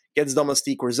and gets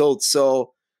domestique results.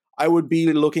 So I would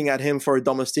be looking at him for a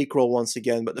domestique role once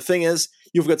again. But the thing is,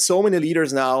 you've got so many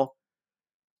leaders now,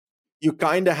 you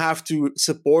kind of have to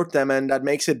support them, and that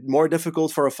makes it more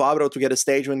difficult for a Fabro to get a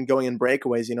stage win going in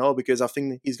breakaways, because I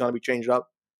think he's going to be changed up.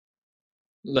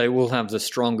 They will have the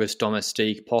strongest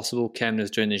domestique possible. Kamna's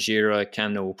doing the Giro.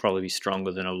 Kamna will probably be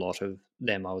stronger than a lot of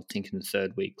them, I would think, in the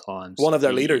third week climbs. One of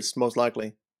their leaders, most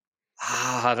likely.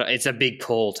 It's a big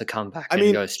call to come back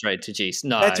and go straight to G.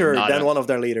 No, better than one of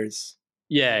their leaders.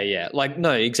 Yeah.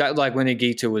 Exactly like when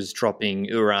Higuita was dropping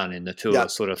Uran in the Tour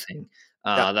sort of thing.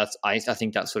 I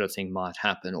think that sort of thing might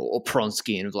happen. Or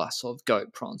Pronsky and Vlasov.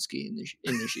 Goat Pronsky in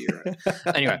the Giro.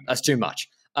 Anyway, that's too much.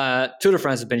 Tour de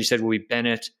France, as Benji said, will be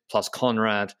Bennett plus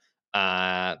Conrad.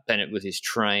 Bennett with his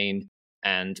train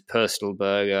and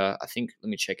Purstelberger. I think, let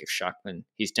me check if Schachmann,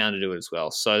 he's down to do it as well.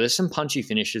 So there's some punchy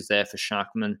finishes there for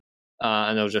Schachmann.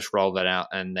 And they'll just roll that out,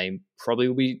 and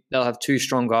they'll have 2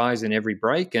 strong guys in every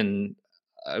break and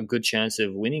a good chance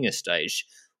of winning a stage.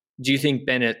 Do you think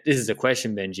Bennett, this is a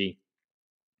question, Benji,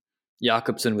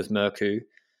 Jakobsen with Merku,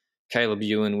 Caleb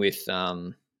Ewan with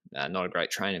not a great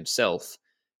train himself,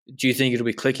 do you think it'll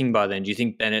be clicking by then? Do you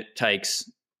think Bennett takes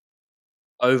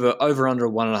over under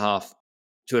 1.5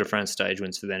 Tour de France stage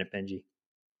wins for Bennett, Benji?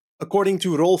 According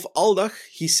to Rolf Aldach,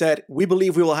 he said, "We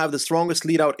believe we will have the strongest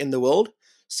lead out in the world.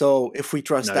 So if we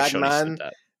trust that man,"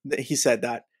 he said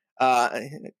that.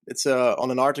 It's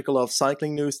on an article of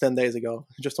Cycling News 10 days ago.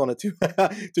 Just wanted to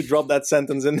to drop that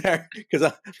sentence in there because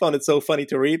I found it so funny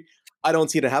to read. I don't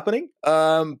see it happening.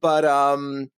 But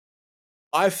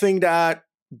I think that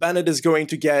Bennett is going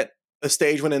to get a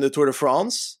stage win in the Tour de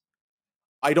France.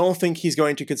 I don't think he's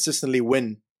going to consistently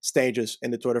win stages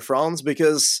in the Tour de France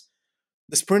because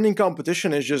the sprinting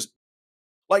competition is just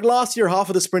like last year, half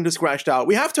of the sprinters crashed out.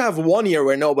 We have to have 1 year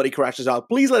where nobody crashes out.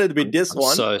 Please let it be this one.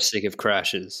 I'm so sick of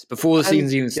crashes before the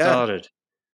season's even started.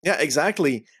 Yeah,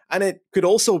 exactly. And it could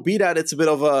also be that it's a bit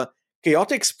of a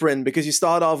chaotic sprint because you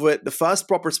start off with the first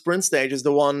proper sprint stage is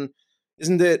the one,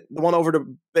 isn't it? The one over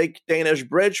the big Danish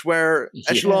bridge where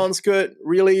echelons could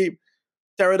really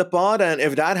tear it apart. And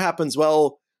if that happens,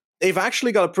 well, they've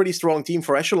actually got a pretty strong team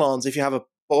for echelons. If you have a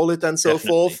Polit and so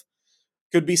forth.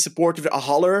 Could be supportive. A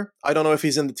Haller, I don't know if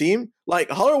he's in the team. Like,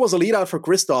 Haller was a lead out for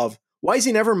Christoph. Why is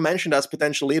he never mentioned as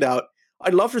potential lead out?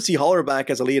 I'd love to see Haller back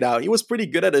as a lead out. He was pretty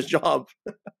good at his job.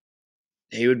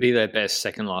 He would be their best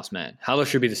second last man. Haller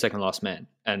should be the second last man,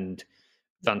 and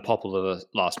Van Poppel the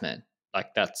last man.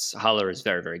 Like, that's Haller is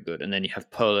very, very good. And then you have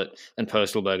Polit and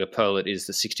Purstelberger. Polit is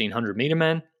the 1600 meter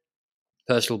man.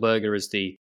 Purstelberger is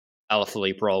the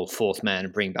Alaphilippe role, 4th man,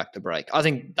 and bring back the break. I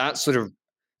think that sort of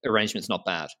arrangement's not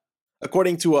bad.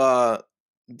 According to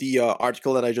the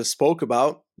article that I just spoke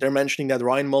about, they're mentioning that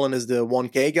Ryan Mullen is the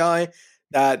 1K guy,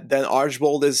 that then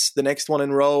Archbold is the next one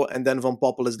in row, and then Van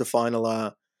Poppel is the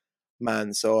final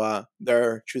man. So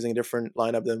they're choosing a different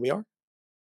lineup than we are.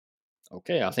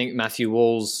 Okay, I think Matthew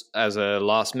Walls as a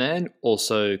last man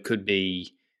also could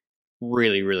be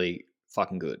really, really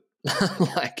fucking good.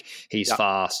 Like, he's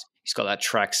fast. He's got that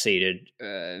track-seated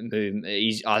move.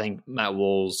 I think Matt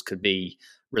Walls could be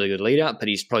really good lead out, but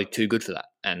he's probably too good for that,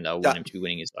 and I want him to be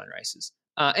winning his own races.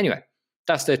 Anyway,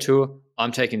 that's their tour.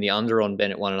 I'm taking the under on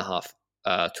Bennett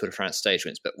 1.5 Tour de France stage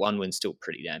wins, but 1 win's still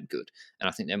pretty damn good, and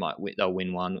I think they'll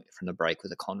win 1 from the break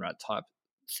with a Conrad type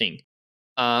thing.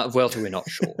 Vuelta, we're not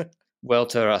sure.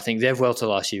 Vuelta, I think their Vuelta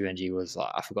last year, NG was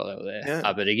like, I forgot they were there.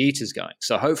 Yeah. But Higuita's going,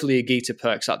 so hopefully Higuita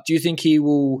perks up. Do you think he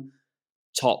will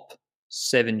top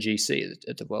 7 GC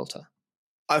at the Vuelta?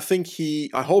 I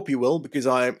hope he will, because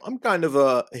I'm kind of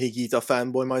a Higuita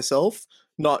fanboy myself.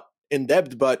 Not in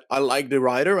depth, but I like the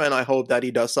rider, and I hope that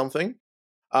he does something.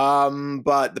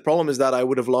 But the problem is that I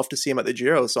would have loved to see him at the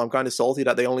Giro, so I'm kind of salty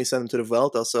that they only sent him to the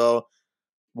Vuelta. So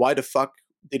why the fuck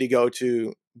did he go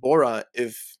to Bora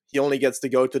if he only gets to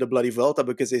go to the bloody Vuelta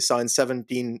because they signed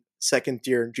 17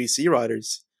 second-tier GC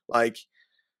riders? Like,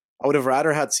 I would have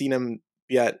rather had seen him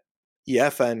be at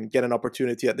EF and get an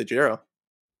opportunity at the Giro.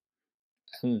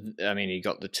 I mean, he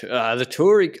got the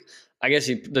Tour. I guess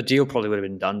the deal probably would have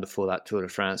been done before that Tour de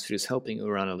France. He was helping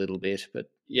Uran a little bit, but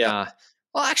yeah.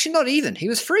 Well, actually, not even. He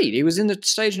was freed. He was in the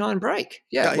stage 9 break.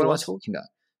 Yeah, what am I talking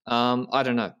about? I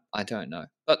don't know.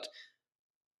 But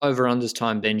over unders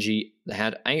time, Benji. They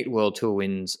had 8 World Tour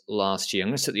wins last year.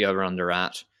 I'm going to set the over under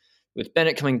at, with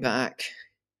Bennett coming back,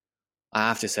 I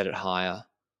have to set it higher.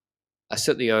 I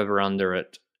set the over under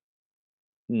at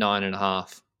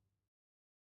 9.5.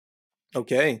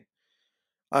 Okay.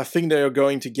 I think they're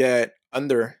going to get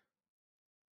under.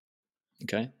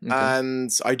 Okay.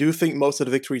 And I do think most of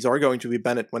the victories are going to be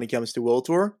Bennett when it comes to World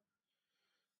Tour.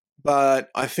 But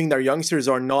I think their youngsters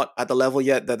are not at the level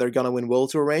yet that they're going to win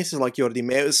World Tour races. Like Jordi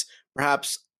Meus,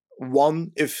 perhaps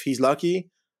one if he's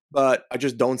lucky, but I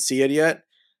just don't see it yet.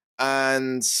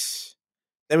 And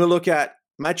then we look at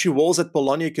Matthew Walls at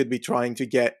Bologna could be trying to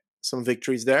get some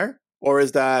victories there. Or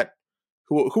is that,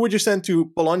 who would you send to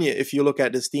Bologna if you look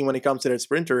at this team when it comes to their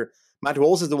sprinter? Matt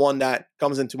Walls is the one that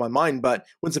comes into my mind, but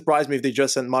wouldn't surprise me if they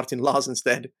just sent Martin Laas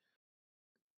instead.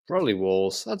 Probably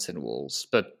Walls. I'd send Walls.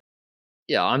 But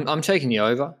yeah, I'm taking the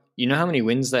over. You know how many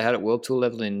wins they had at World Tour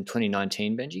level in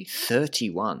 2019, Benji?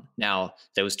 31. Now,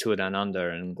 there was Tour Down Under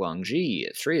and Guangxi,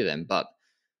 3 of them, but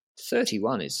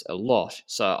 31 is a lot.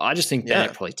 So I just think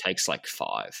Bennett probably takes like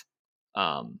 5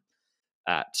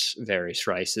 at various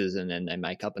races, and then they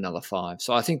make up another 5.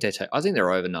 So I think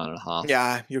they're over 9.5.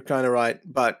 Yeah, you're kind of right,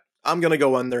 but I'm gonna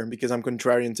go under because I'm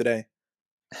contrarian today.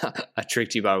 I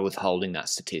tricked you by withholding that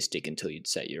statistic until you'd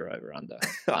set your over under,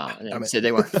 and then said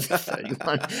they won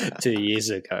 31 2 years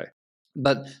ago.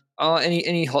 But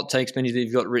any hot takes, Benny, that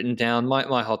you've got written down?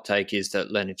 My hot take is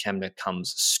that Leonard Chamner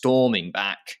comes storming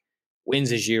back,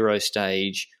 wins a Giro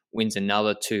stage, wins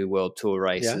another 2 World Tour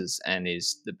races, and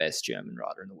is the best German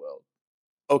rider in the world.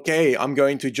 Okay, I'm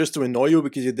going to, just to annoy you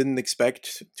because you didn't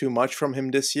expect too much from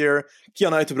him this year,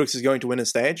 Kian Uitenbroeks is going to win a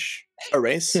stage, a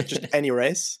race, just any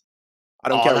race. I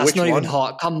don't care which one. That's not even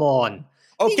hot. Come on.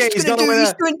 Okay, he's going to win.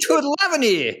 He's doing Tour de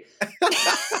l'Avenir.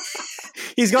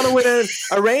 He's going to win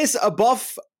a race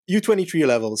above U23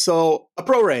 level, so a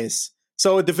pro race.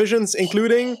 So divisions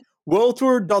including World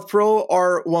Tour, .pro,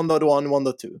 or 1.1,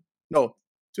 1.2. No,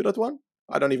 2.1?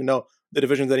 I don't even know the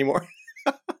divisions anymore.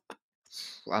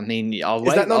 I mean, I'll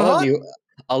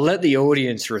let the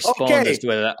audience respond as to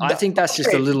whether that. I think that's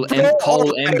just a little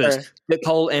coal embers. The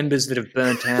coal embers that have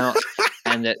burnt out.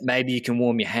 And that maybe you can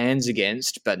warm your hands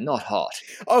against, but not hot.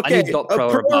 Okay, I need .pro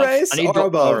or above. I need .pro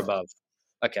or above.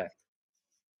 Okay.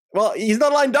 Well, he's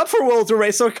not lined up for World Tour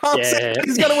race, so I can't say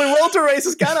he's going to win World Tour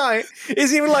races, can I?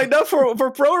 Is he even lined up for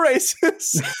pro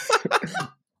races?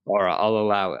 All right, I'll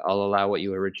allow it. I'll allow what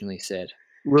you originally said.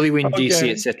 Will he win DC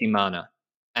at Settimana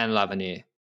and l'Avenir?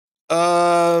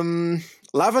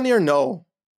 L'Avenir, no.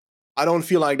 I don't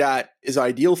feel like that is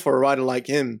ideal for a rider like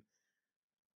him.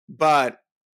 But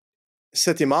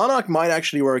Settimana might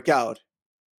actually work out.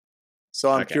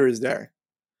 So I'm curious there.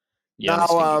 Yeah,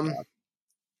 now,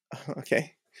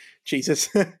 okay. Jesus.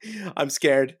 I'm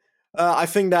scared. I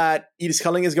think that Edith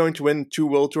Sculling is going to win 2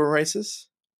 World Tour races.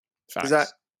 Facts. Is that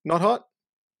not hot?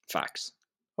 Facts.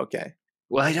 Okay.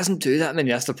 Well, he doesn't do that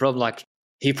many. That's the problem. Like,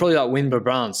 he probably win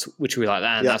Brabants, which we like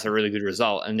that, and that's a really good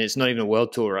result. And it's not even a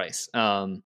World Tour race.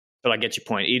 But I get your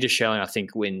point. Edith Schelling, I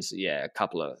think, wins, a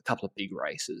couple of big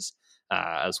races.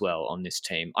 As well on this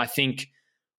team. I think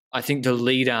the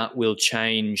leader will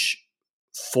change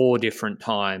 4 different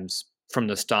times from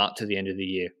the start to the end of the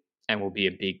year and will be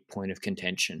a big point of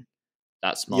contention.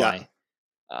 That's my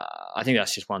I think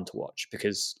that's just one to watch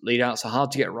because lead-outs are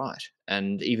hard to get right,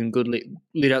 and even good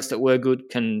lead-outs that were good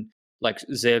can, like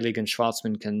Zerlig and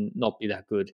Schwarzman, can not be that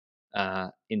good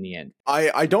in the end.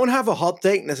 I don't have a hot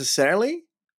take necessarily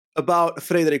about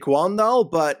Frederik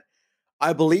Wandal, but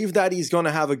I believe that he's going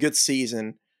to have a good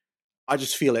season. I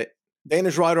just feel it.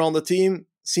 Danish rider on the team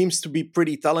seems to be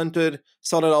pretty talented.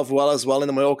 Started off well as well in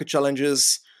the Mallorca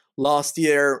Challenges last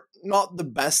year. Not the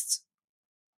best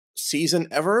season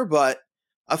ever, but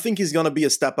I think he's going to be a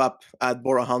step up at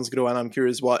BORA-hansgrohe, and I'm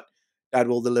curious what that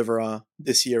will deliver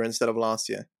this year instead of last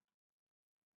year.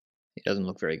 He doesn't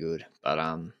look very good, but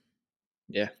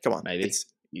yeah, come on, maybe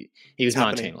he was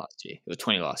 19 last year. It was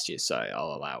 20 last year, so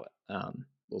I'll allow it.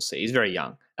 We'll see. He's very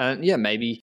young.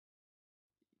 Maybe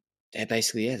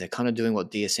they're kind of doing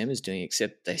what DSM is doing,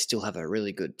 except they still have a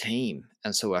really good team.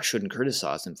 And so I shouldn't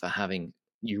criticize them for having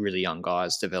really young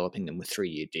guys, developing them with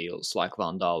 3-year deals like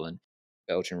Van Dal and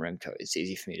Belgian Remco. It's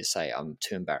easy for me to say. I'm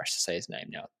too embarrassed to say his name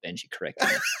now. Benji, correct me.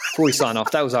 Before we sign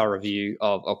off, that was our review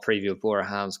of preview of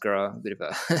BORA-hansgrohe. A bit of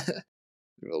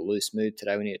a loose mood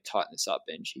today. We need to tighten this up,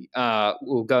 Benji.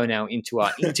 We'll go now into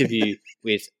our interview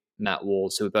with Matt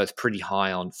Walls, who we're both pretty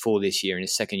high on for this year in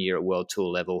his second year at World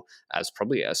Tour level as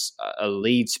probably a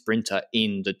lead sprinter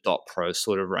in the .pro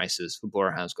sort of races for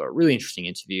BORA-hansgrohe. Really interesting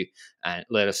interview, and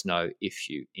let us know if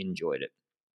you enjoyed it.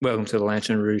 Welcome to the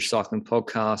Lantern Rouge Cycling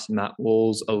Podcast. Matt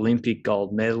Walls, Olympic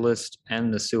gold medalist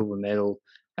and the silver medal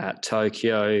at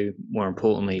Tokyo. More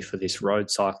importantly for this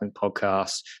road cycling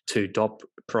podcast, 2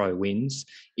 pro wins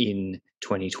in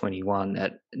 2021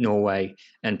 at Norway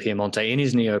and Piemonte in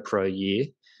his Neo-Pro year.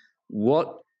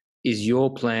 What is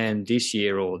your plan this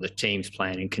year, or the team's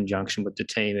plan in conjunction with the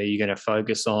team? Are you going to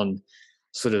focus on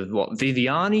sort of what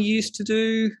Viviani used to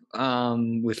do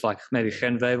with like maybe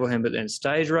Gen Wevelgem, but then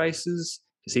stage races?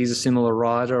 Because he's a similar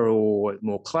rider, or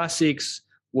more classics.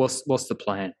 What's the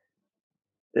plan?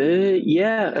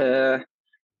 Yeah.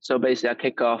 So basically, I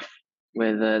kick off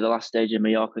with the last stage of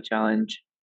Mallorca Challenge,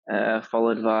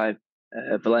 followed by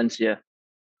Valencia,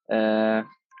 and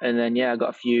then I got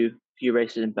a few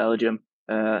races in Belgium.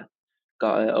 Got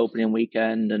an opening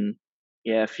weekend, and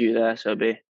a few there. So it'd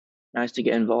be nice to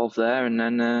get involved there, and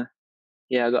then I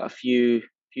got a few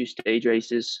stage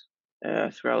races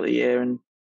throughout the year,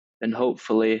 and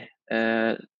hopefully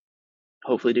do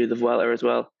the Vuelta as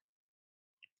well.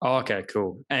 Oh, okay,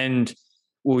 cool. And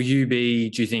will you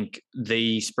be, do you think,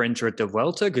 the sprinter at the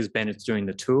Vuelta because Bennett's doing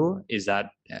the Tour? Is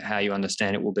that how you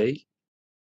understand it will be?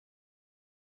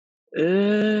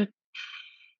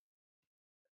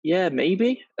 Yeah,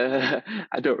 maybe.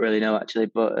 I don't really know actually,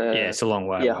 but Yeah, it's a long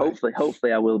way away.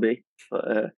 hopefully I will be.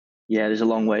 But there's a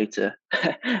long way to.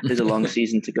 There's a long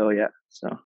season to go yet.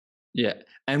 So yeah,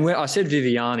 and when I said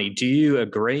Viviani, do you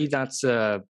agree that's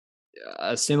a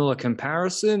similar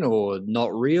comparison, or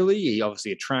not really? He's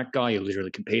obviously a track guy. You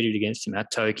literally competed against him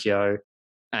at Tokyo,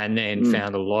 and then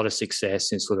found a lot of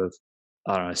success in sort of,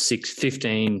 I don't know,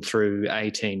 15 through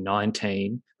 18,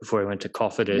 19 before he went to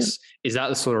Cofidis. Yeah. Is that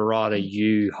the sort of rider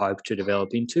you hope to develop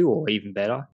into, or even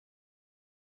better?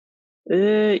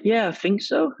 I think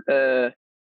so. To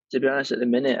be honest, at the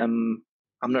minute, I'm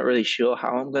not really sure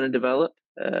how I'm going to develop.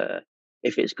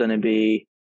 If it's going to be,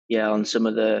 on some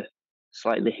of the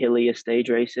slightly hillier stage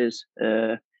races,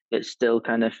 it's still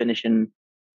kind of finishing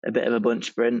a bit of a bunch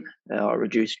sprint or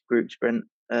reduced group sprint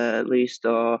at least,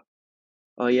 or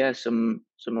some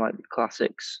like the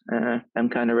classics, them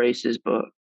kind of races. But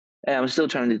I'm still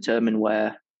trying to determine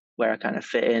where I kind of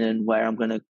fit in and where I'm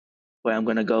gonna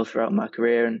go throughout my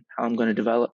career and how I'm going to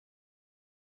develop.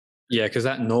 Yeah, because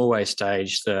that Norway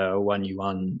stage, the one you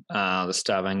won, the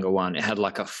Stavanger one, it had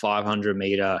like a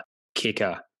 500-meter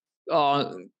kicker,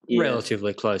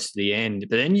 relatively close to the end.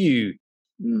 But then you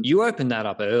opened that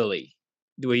up early.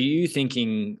 Were you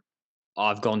thinking,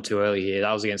 I've gone too early here?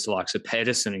 That was against the likes of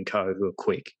Pedersen and co, who are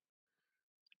quick.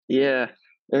 Yeah.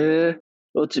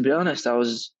 Well, to be honest, I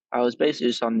was basically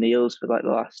just on Niels for like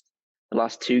the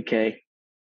last 2K.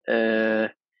 And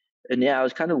I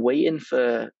was kind of waiting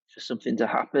for something to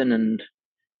happen, and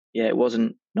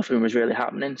nothing was really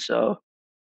happening. So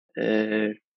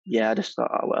I just thought,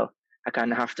 oh well, I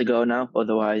kind of have to go now.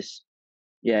 Otherwise,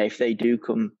 if they do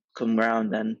come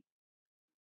round, then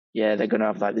they're gonna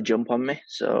have like the jump on me.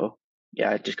 So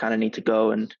I just kind of need to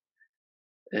go, and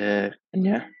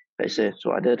basically that's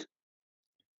what I did.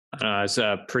 It's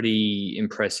a pretty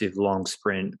impressive long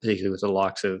sprint, particularly with the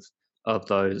likes of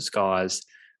those guys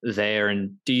there.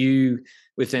 And do you,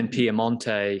 within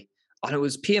Piemonte, I know,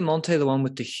 was Piemonte the one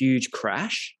with the huge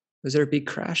crash? Was there a big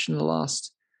crash in the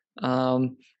last? I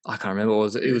can't remember.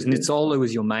 It was Nizzolo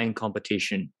was your main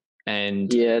competition,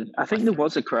 and I think there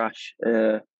was a crash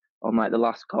on like the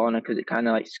last corner because it kind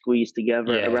of like squeezed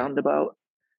together at a roundabout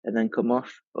and then come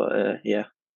off. But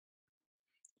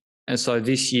And so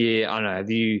this year, I don't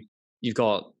know, you've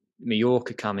got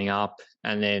Mallorca coming up,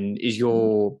 and then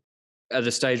are the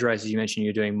stage races you mentioned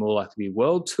you're doing more likely to be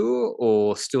World Tour,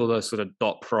 or still those sort of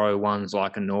 .pro ones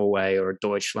like a Norway or a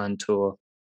Deutschland Tour?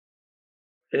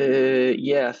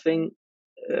 I think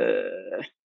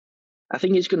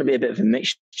it's going to be a bit of a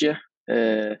mixture.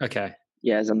 Okay.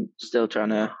 Yeah, as I'm still trying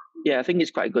to. Yeah, I think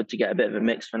it's quite good to get a bit of a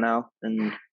mix for now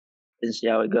and see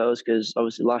how it goes. Because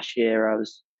obviously last year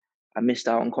I missed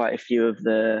out on quite a few of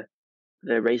the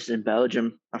races in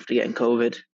Belgium after getting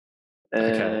COVID.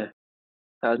 Okay.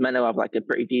 I was meant to have like a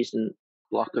pretty decent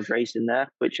block of racing there,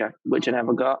 which I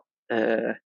never got.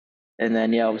 And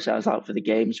then obviously I was out for the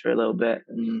games for a little bit,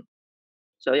 and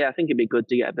so I think it'd be good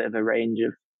to get a bit of a range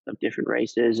of different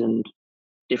races and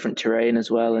different terrain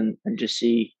as well, and just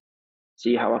see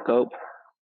how I cope.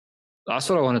 That's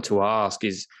what I wanted to ask: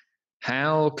 is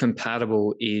how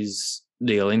compatible is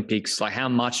the Olympics? Like, how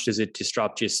much does it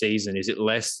disrupt your season? Is it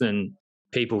less than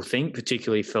people think,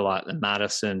 particularly for like the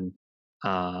Madison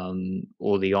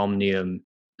or the Omnium?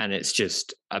 And it's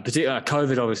just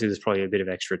COVID. Obviously, there's probably a bit of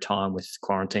extra time with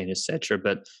quarantine, etc.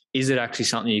 But is it actually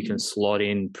something you can slot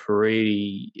in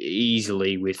pretty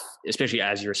easily with, especially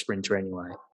as you're a sprinter anyway?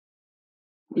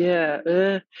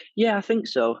 I think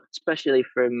so. Especially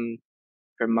from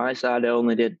my side, I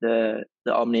only did the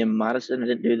Omnium Madison. I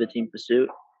didn't do the Team Pursuit.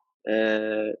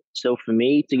 So for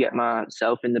me to get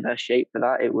myself in the best shape for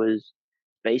that, it was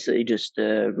basically just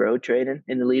road training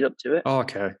in the lead up to it. Oh,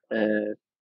 okay.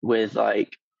 With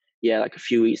like a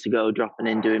few weeks ago, dropping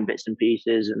in, doing bits and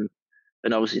pieces,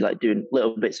 and obviously like doing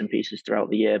little bits and pieces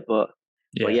throughout the year. But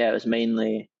But yeah, it was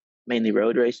mainly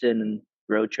road racing and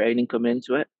road training coming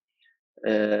into it.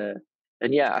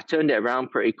 And yeah, I turned it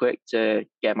around pretty quick to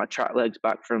get my track legs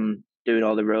back from doing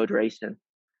all the road racing.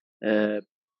 But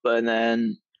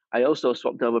then I also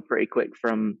swapped over pretty quick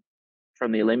from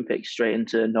the Olympics straight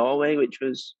into Norway, which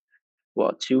was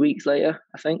 2 weeks later,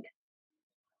 I think.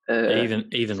 Even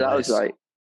so that less. was like,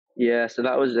 yeah, so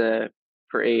that was a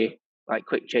pretty like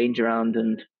quick change around,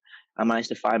 and I managed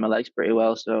to find my legs pretty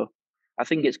well. So I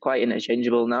think it's quite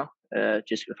interchangeable now,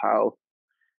 just with how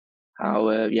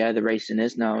the racing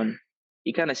is now, and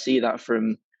you kind of see that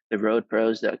from the road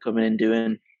pros that are coming in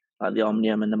doing like the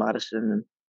Omnium and the Madison,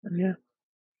 and yeah.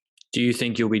 Do you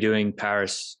think you'll be doing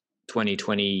Paris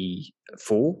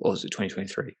 2024 or is it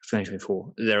 2023?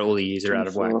 2024. They're all the years are out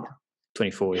of whack.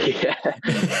 24. Yeah.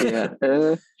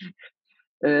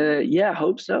 I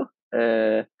hope so.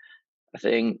 I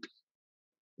think,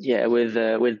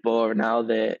 with BORA now,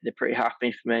 they're pretty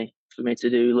happy for me to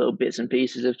do little bits and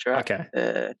pieces of track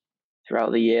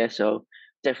throughout the year. So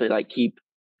definitely like keep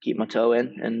my toe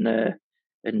in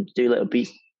and do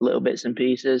little bits and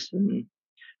pieces,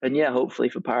 and yeah, hopefully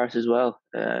for Paris as well.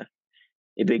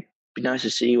 It'd be nice to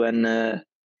see when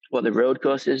what the road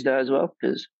course is there as well,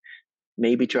 because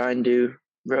maybe try and do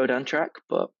road and track,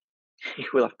 but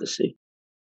we'll have to see.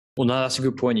 Well, no, that's a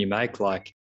good point you make.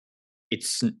 Like,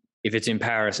 if it's in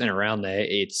Paris and around there,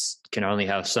 it's can only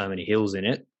have so many hills in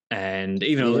it. And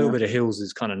even a little bit of hills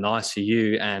is kind of nice for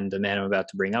you. And the man I'm about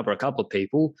to bring up are a couple of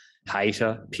people,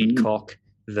 Hayter, Pidcock,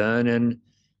 Vernon,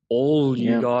 all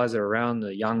you guys are around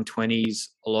the young 20s.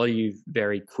 A lot of you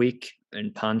very quick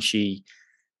and punchy.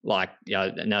 Like, now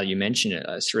that you mention it,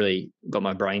 it's really got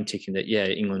my brain ticking that,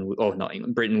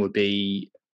 Britain would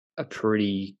be a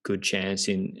pretty good chance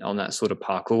on that sort of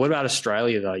parkour. What about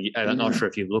Australia, though? I'm not sure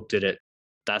if you've looked at it.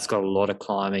 That's got a lot of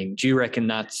climbing. Do you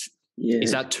reckon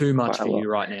is that too much for you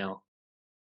right now?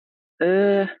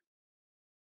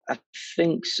 I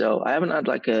think so. I haven't had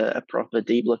like a proper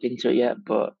deep look into it yet,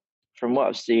 but from what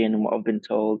I've seen and what I've been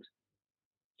told,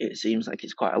 it seems like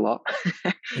it's quite a lot.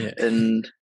 And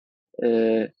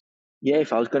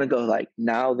if I was going to go like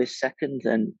now this second,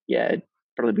 then it'd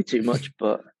probably be too much.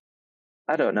 But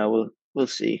I don't know. We'll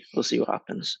see. We'll see what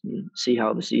happens and see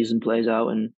how the season plays out,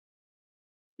 and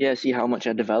see how much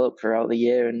I develop throughout the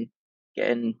year and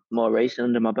getting more racing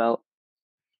under my belt.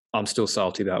 I'm still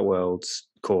salty about Worlds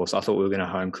course. I thought we were going to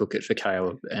home cook it for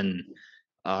Caleb, and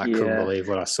I couldn't believe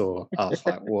what I saw. I was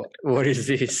like, what is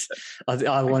this?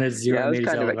 I wanted 0 meters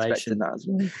elevation. of expecting that as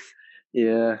well.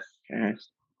 Yeah. Okay.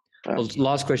 Well,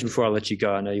 last question before I let you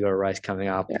go. I know you got a race coming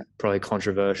up, probably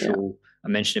controversial. I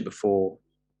mentioned it before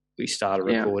we started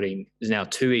recording. There's now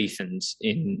 2 Ethans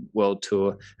in World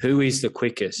Tour. Who is the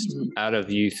quickest out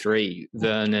of you 3?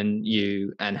 Vernon,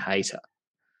 you, and Hayter.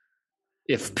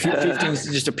 If 15 is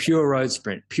just a pure road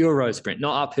sprint,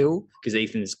 not uphill, because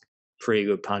Ethan's pretty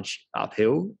good punch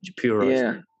uphill. Pure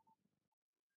road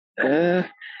sprint.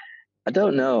 I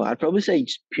don't know. I'd probably say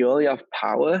just purely off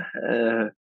power.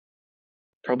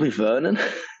 Probably Vernon.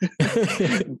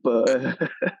 But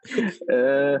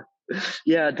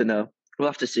I don't know. We'll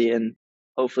have to see, and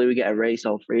hopefully we get a race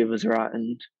all 3 of us are at,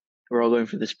 and we're all going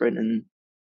for the sprint, and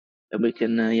we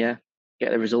can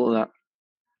get the result of that.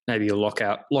 Maybe you'll lock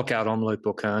out Omloop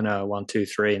or Kerner 1, 2,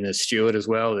 3, and there's Stewart as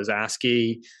well. There's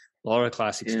Askey, a lot of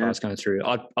classic stars going through.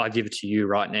 I'd give it to you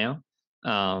right now.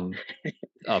 I'll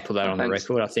put that on the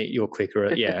record. I think you're quicker.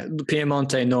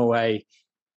 Piemonte, Norway.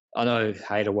 I know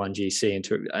Hayter won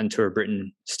GC and Tour of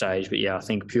Britain stage, but I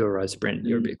think pure road sprint,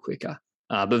 you're a bit quicker.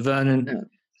 But Vernon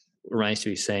remains to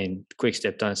be seen. Quick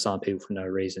step, don't sign people for no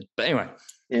reason. But anyway,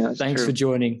 thanks for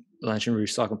joining the Lantern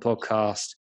Rouge Cycling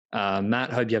Podcast.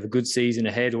 Matt, hope you have a good season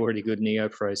ahead, already good Neo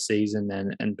Pro season,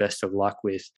 and best of luck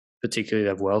with particularly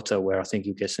the Vuelta, where I think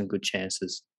you'll get some good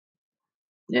chances.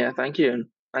 Yeah, thank you. And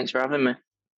thanks for having me.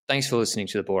 Thanks for listening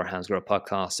to the BORA-hansgrohe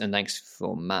podcast, and thanks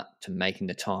for Matt to making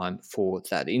the time for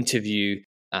that interview.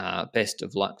 Best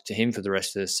of luck to him for the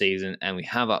rest of the season, and we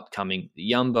have upcoming the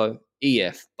Jumbo,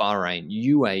 EF, Bahrain,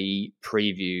 UAE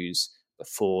previews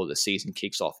before the season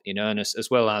kicks off in earnest, as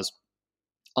well as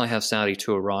I have Saudi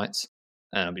Tour rights,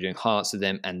 and I'll be doing highlights of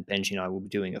them, and Benji and I will be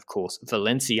doing, of course,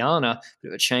 Valenciana. Bit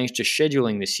of a change to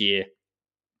scheduling this year.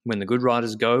 When the good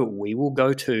riders go, we will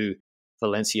go to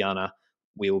Valenciana.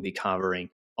 We will be covering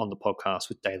on the podcast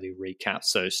with daily recaps.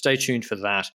 So stay tuned for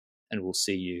that, and we'll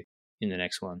see you in the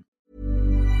next one.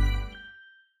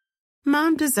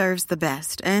 Mom deserves the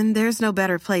best, and there's no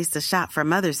better place to shop for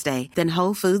Mother's Day than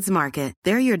Whole Foods Market.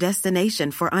 They're your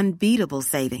destination for unbeatable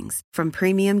savings, from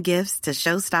premium gifts to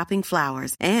show-stopping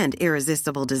flowers and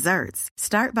irresistible desserts.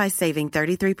 Start by saving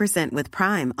 33% with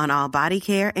Prime on all body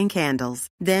care and candles.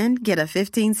 Then get a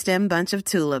 15-stem bunch of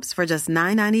tulips for just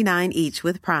 $9.99 each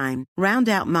with Prime. Round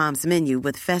out Mom's menu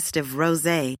with festive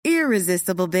rosé,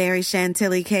 irresistible berry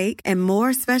chantilly cake, and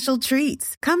more special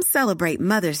treats. Come celebrate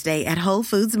Mother's Day at Whole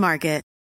Foods Market.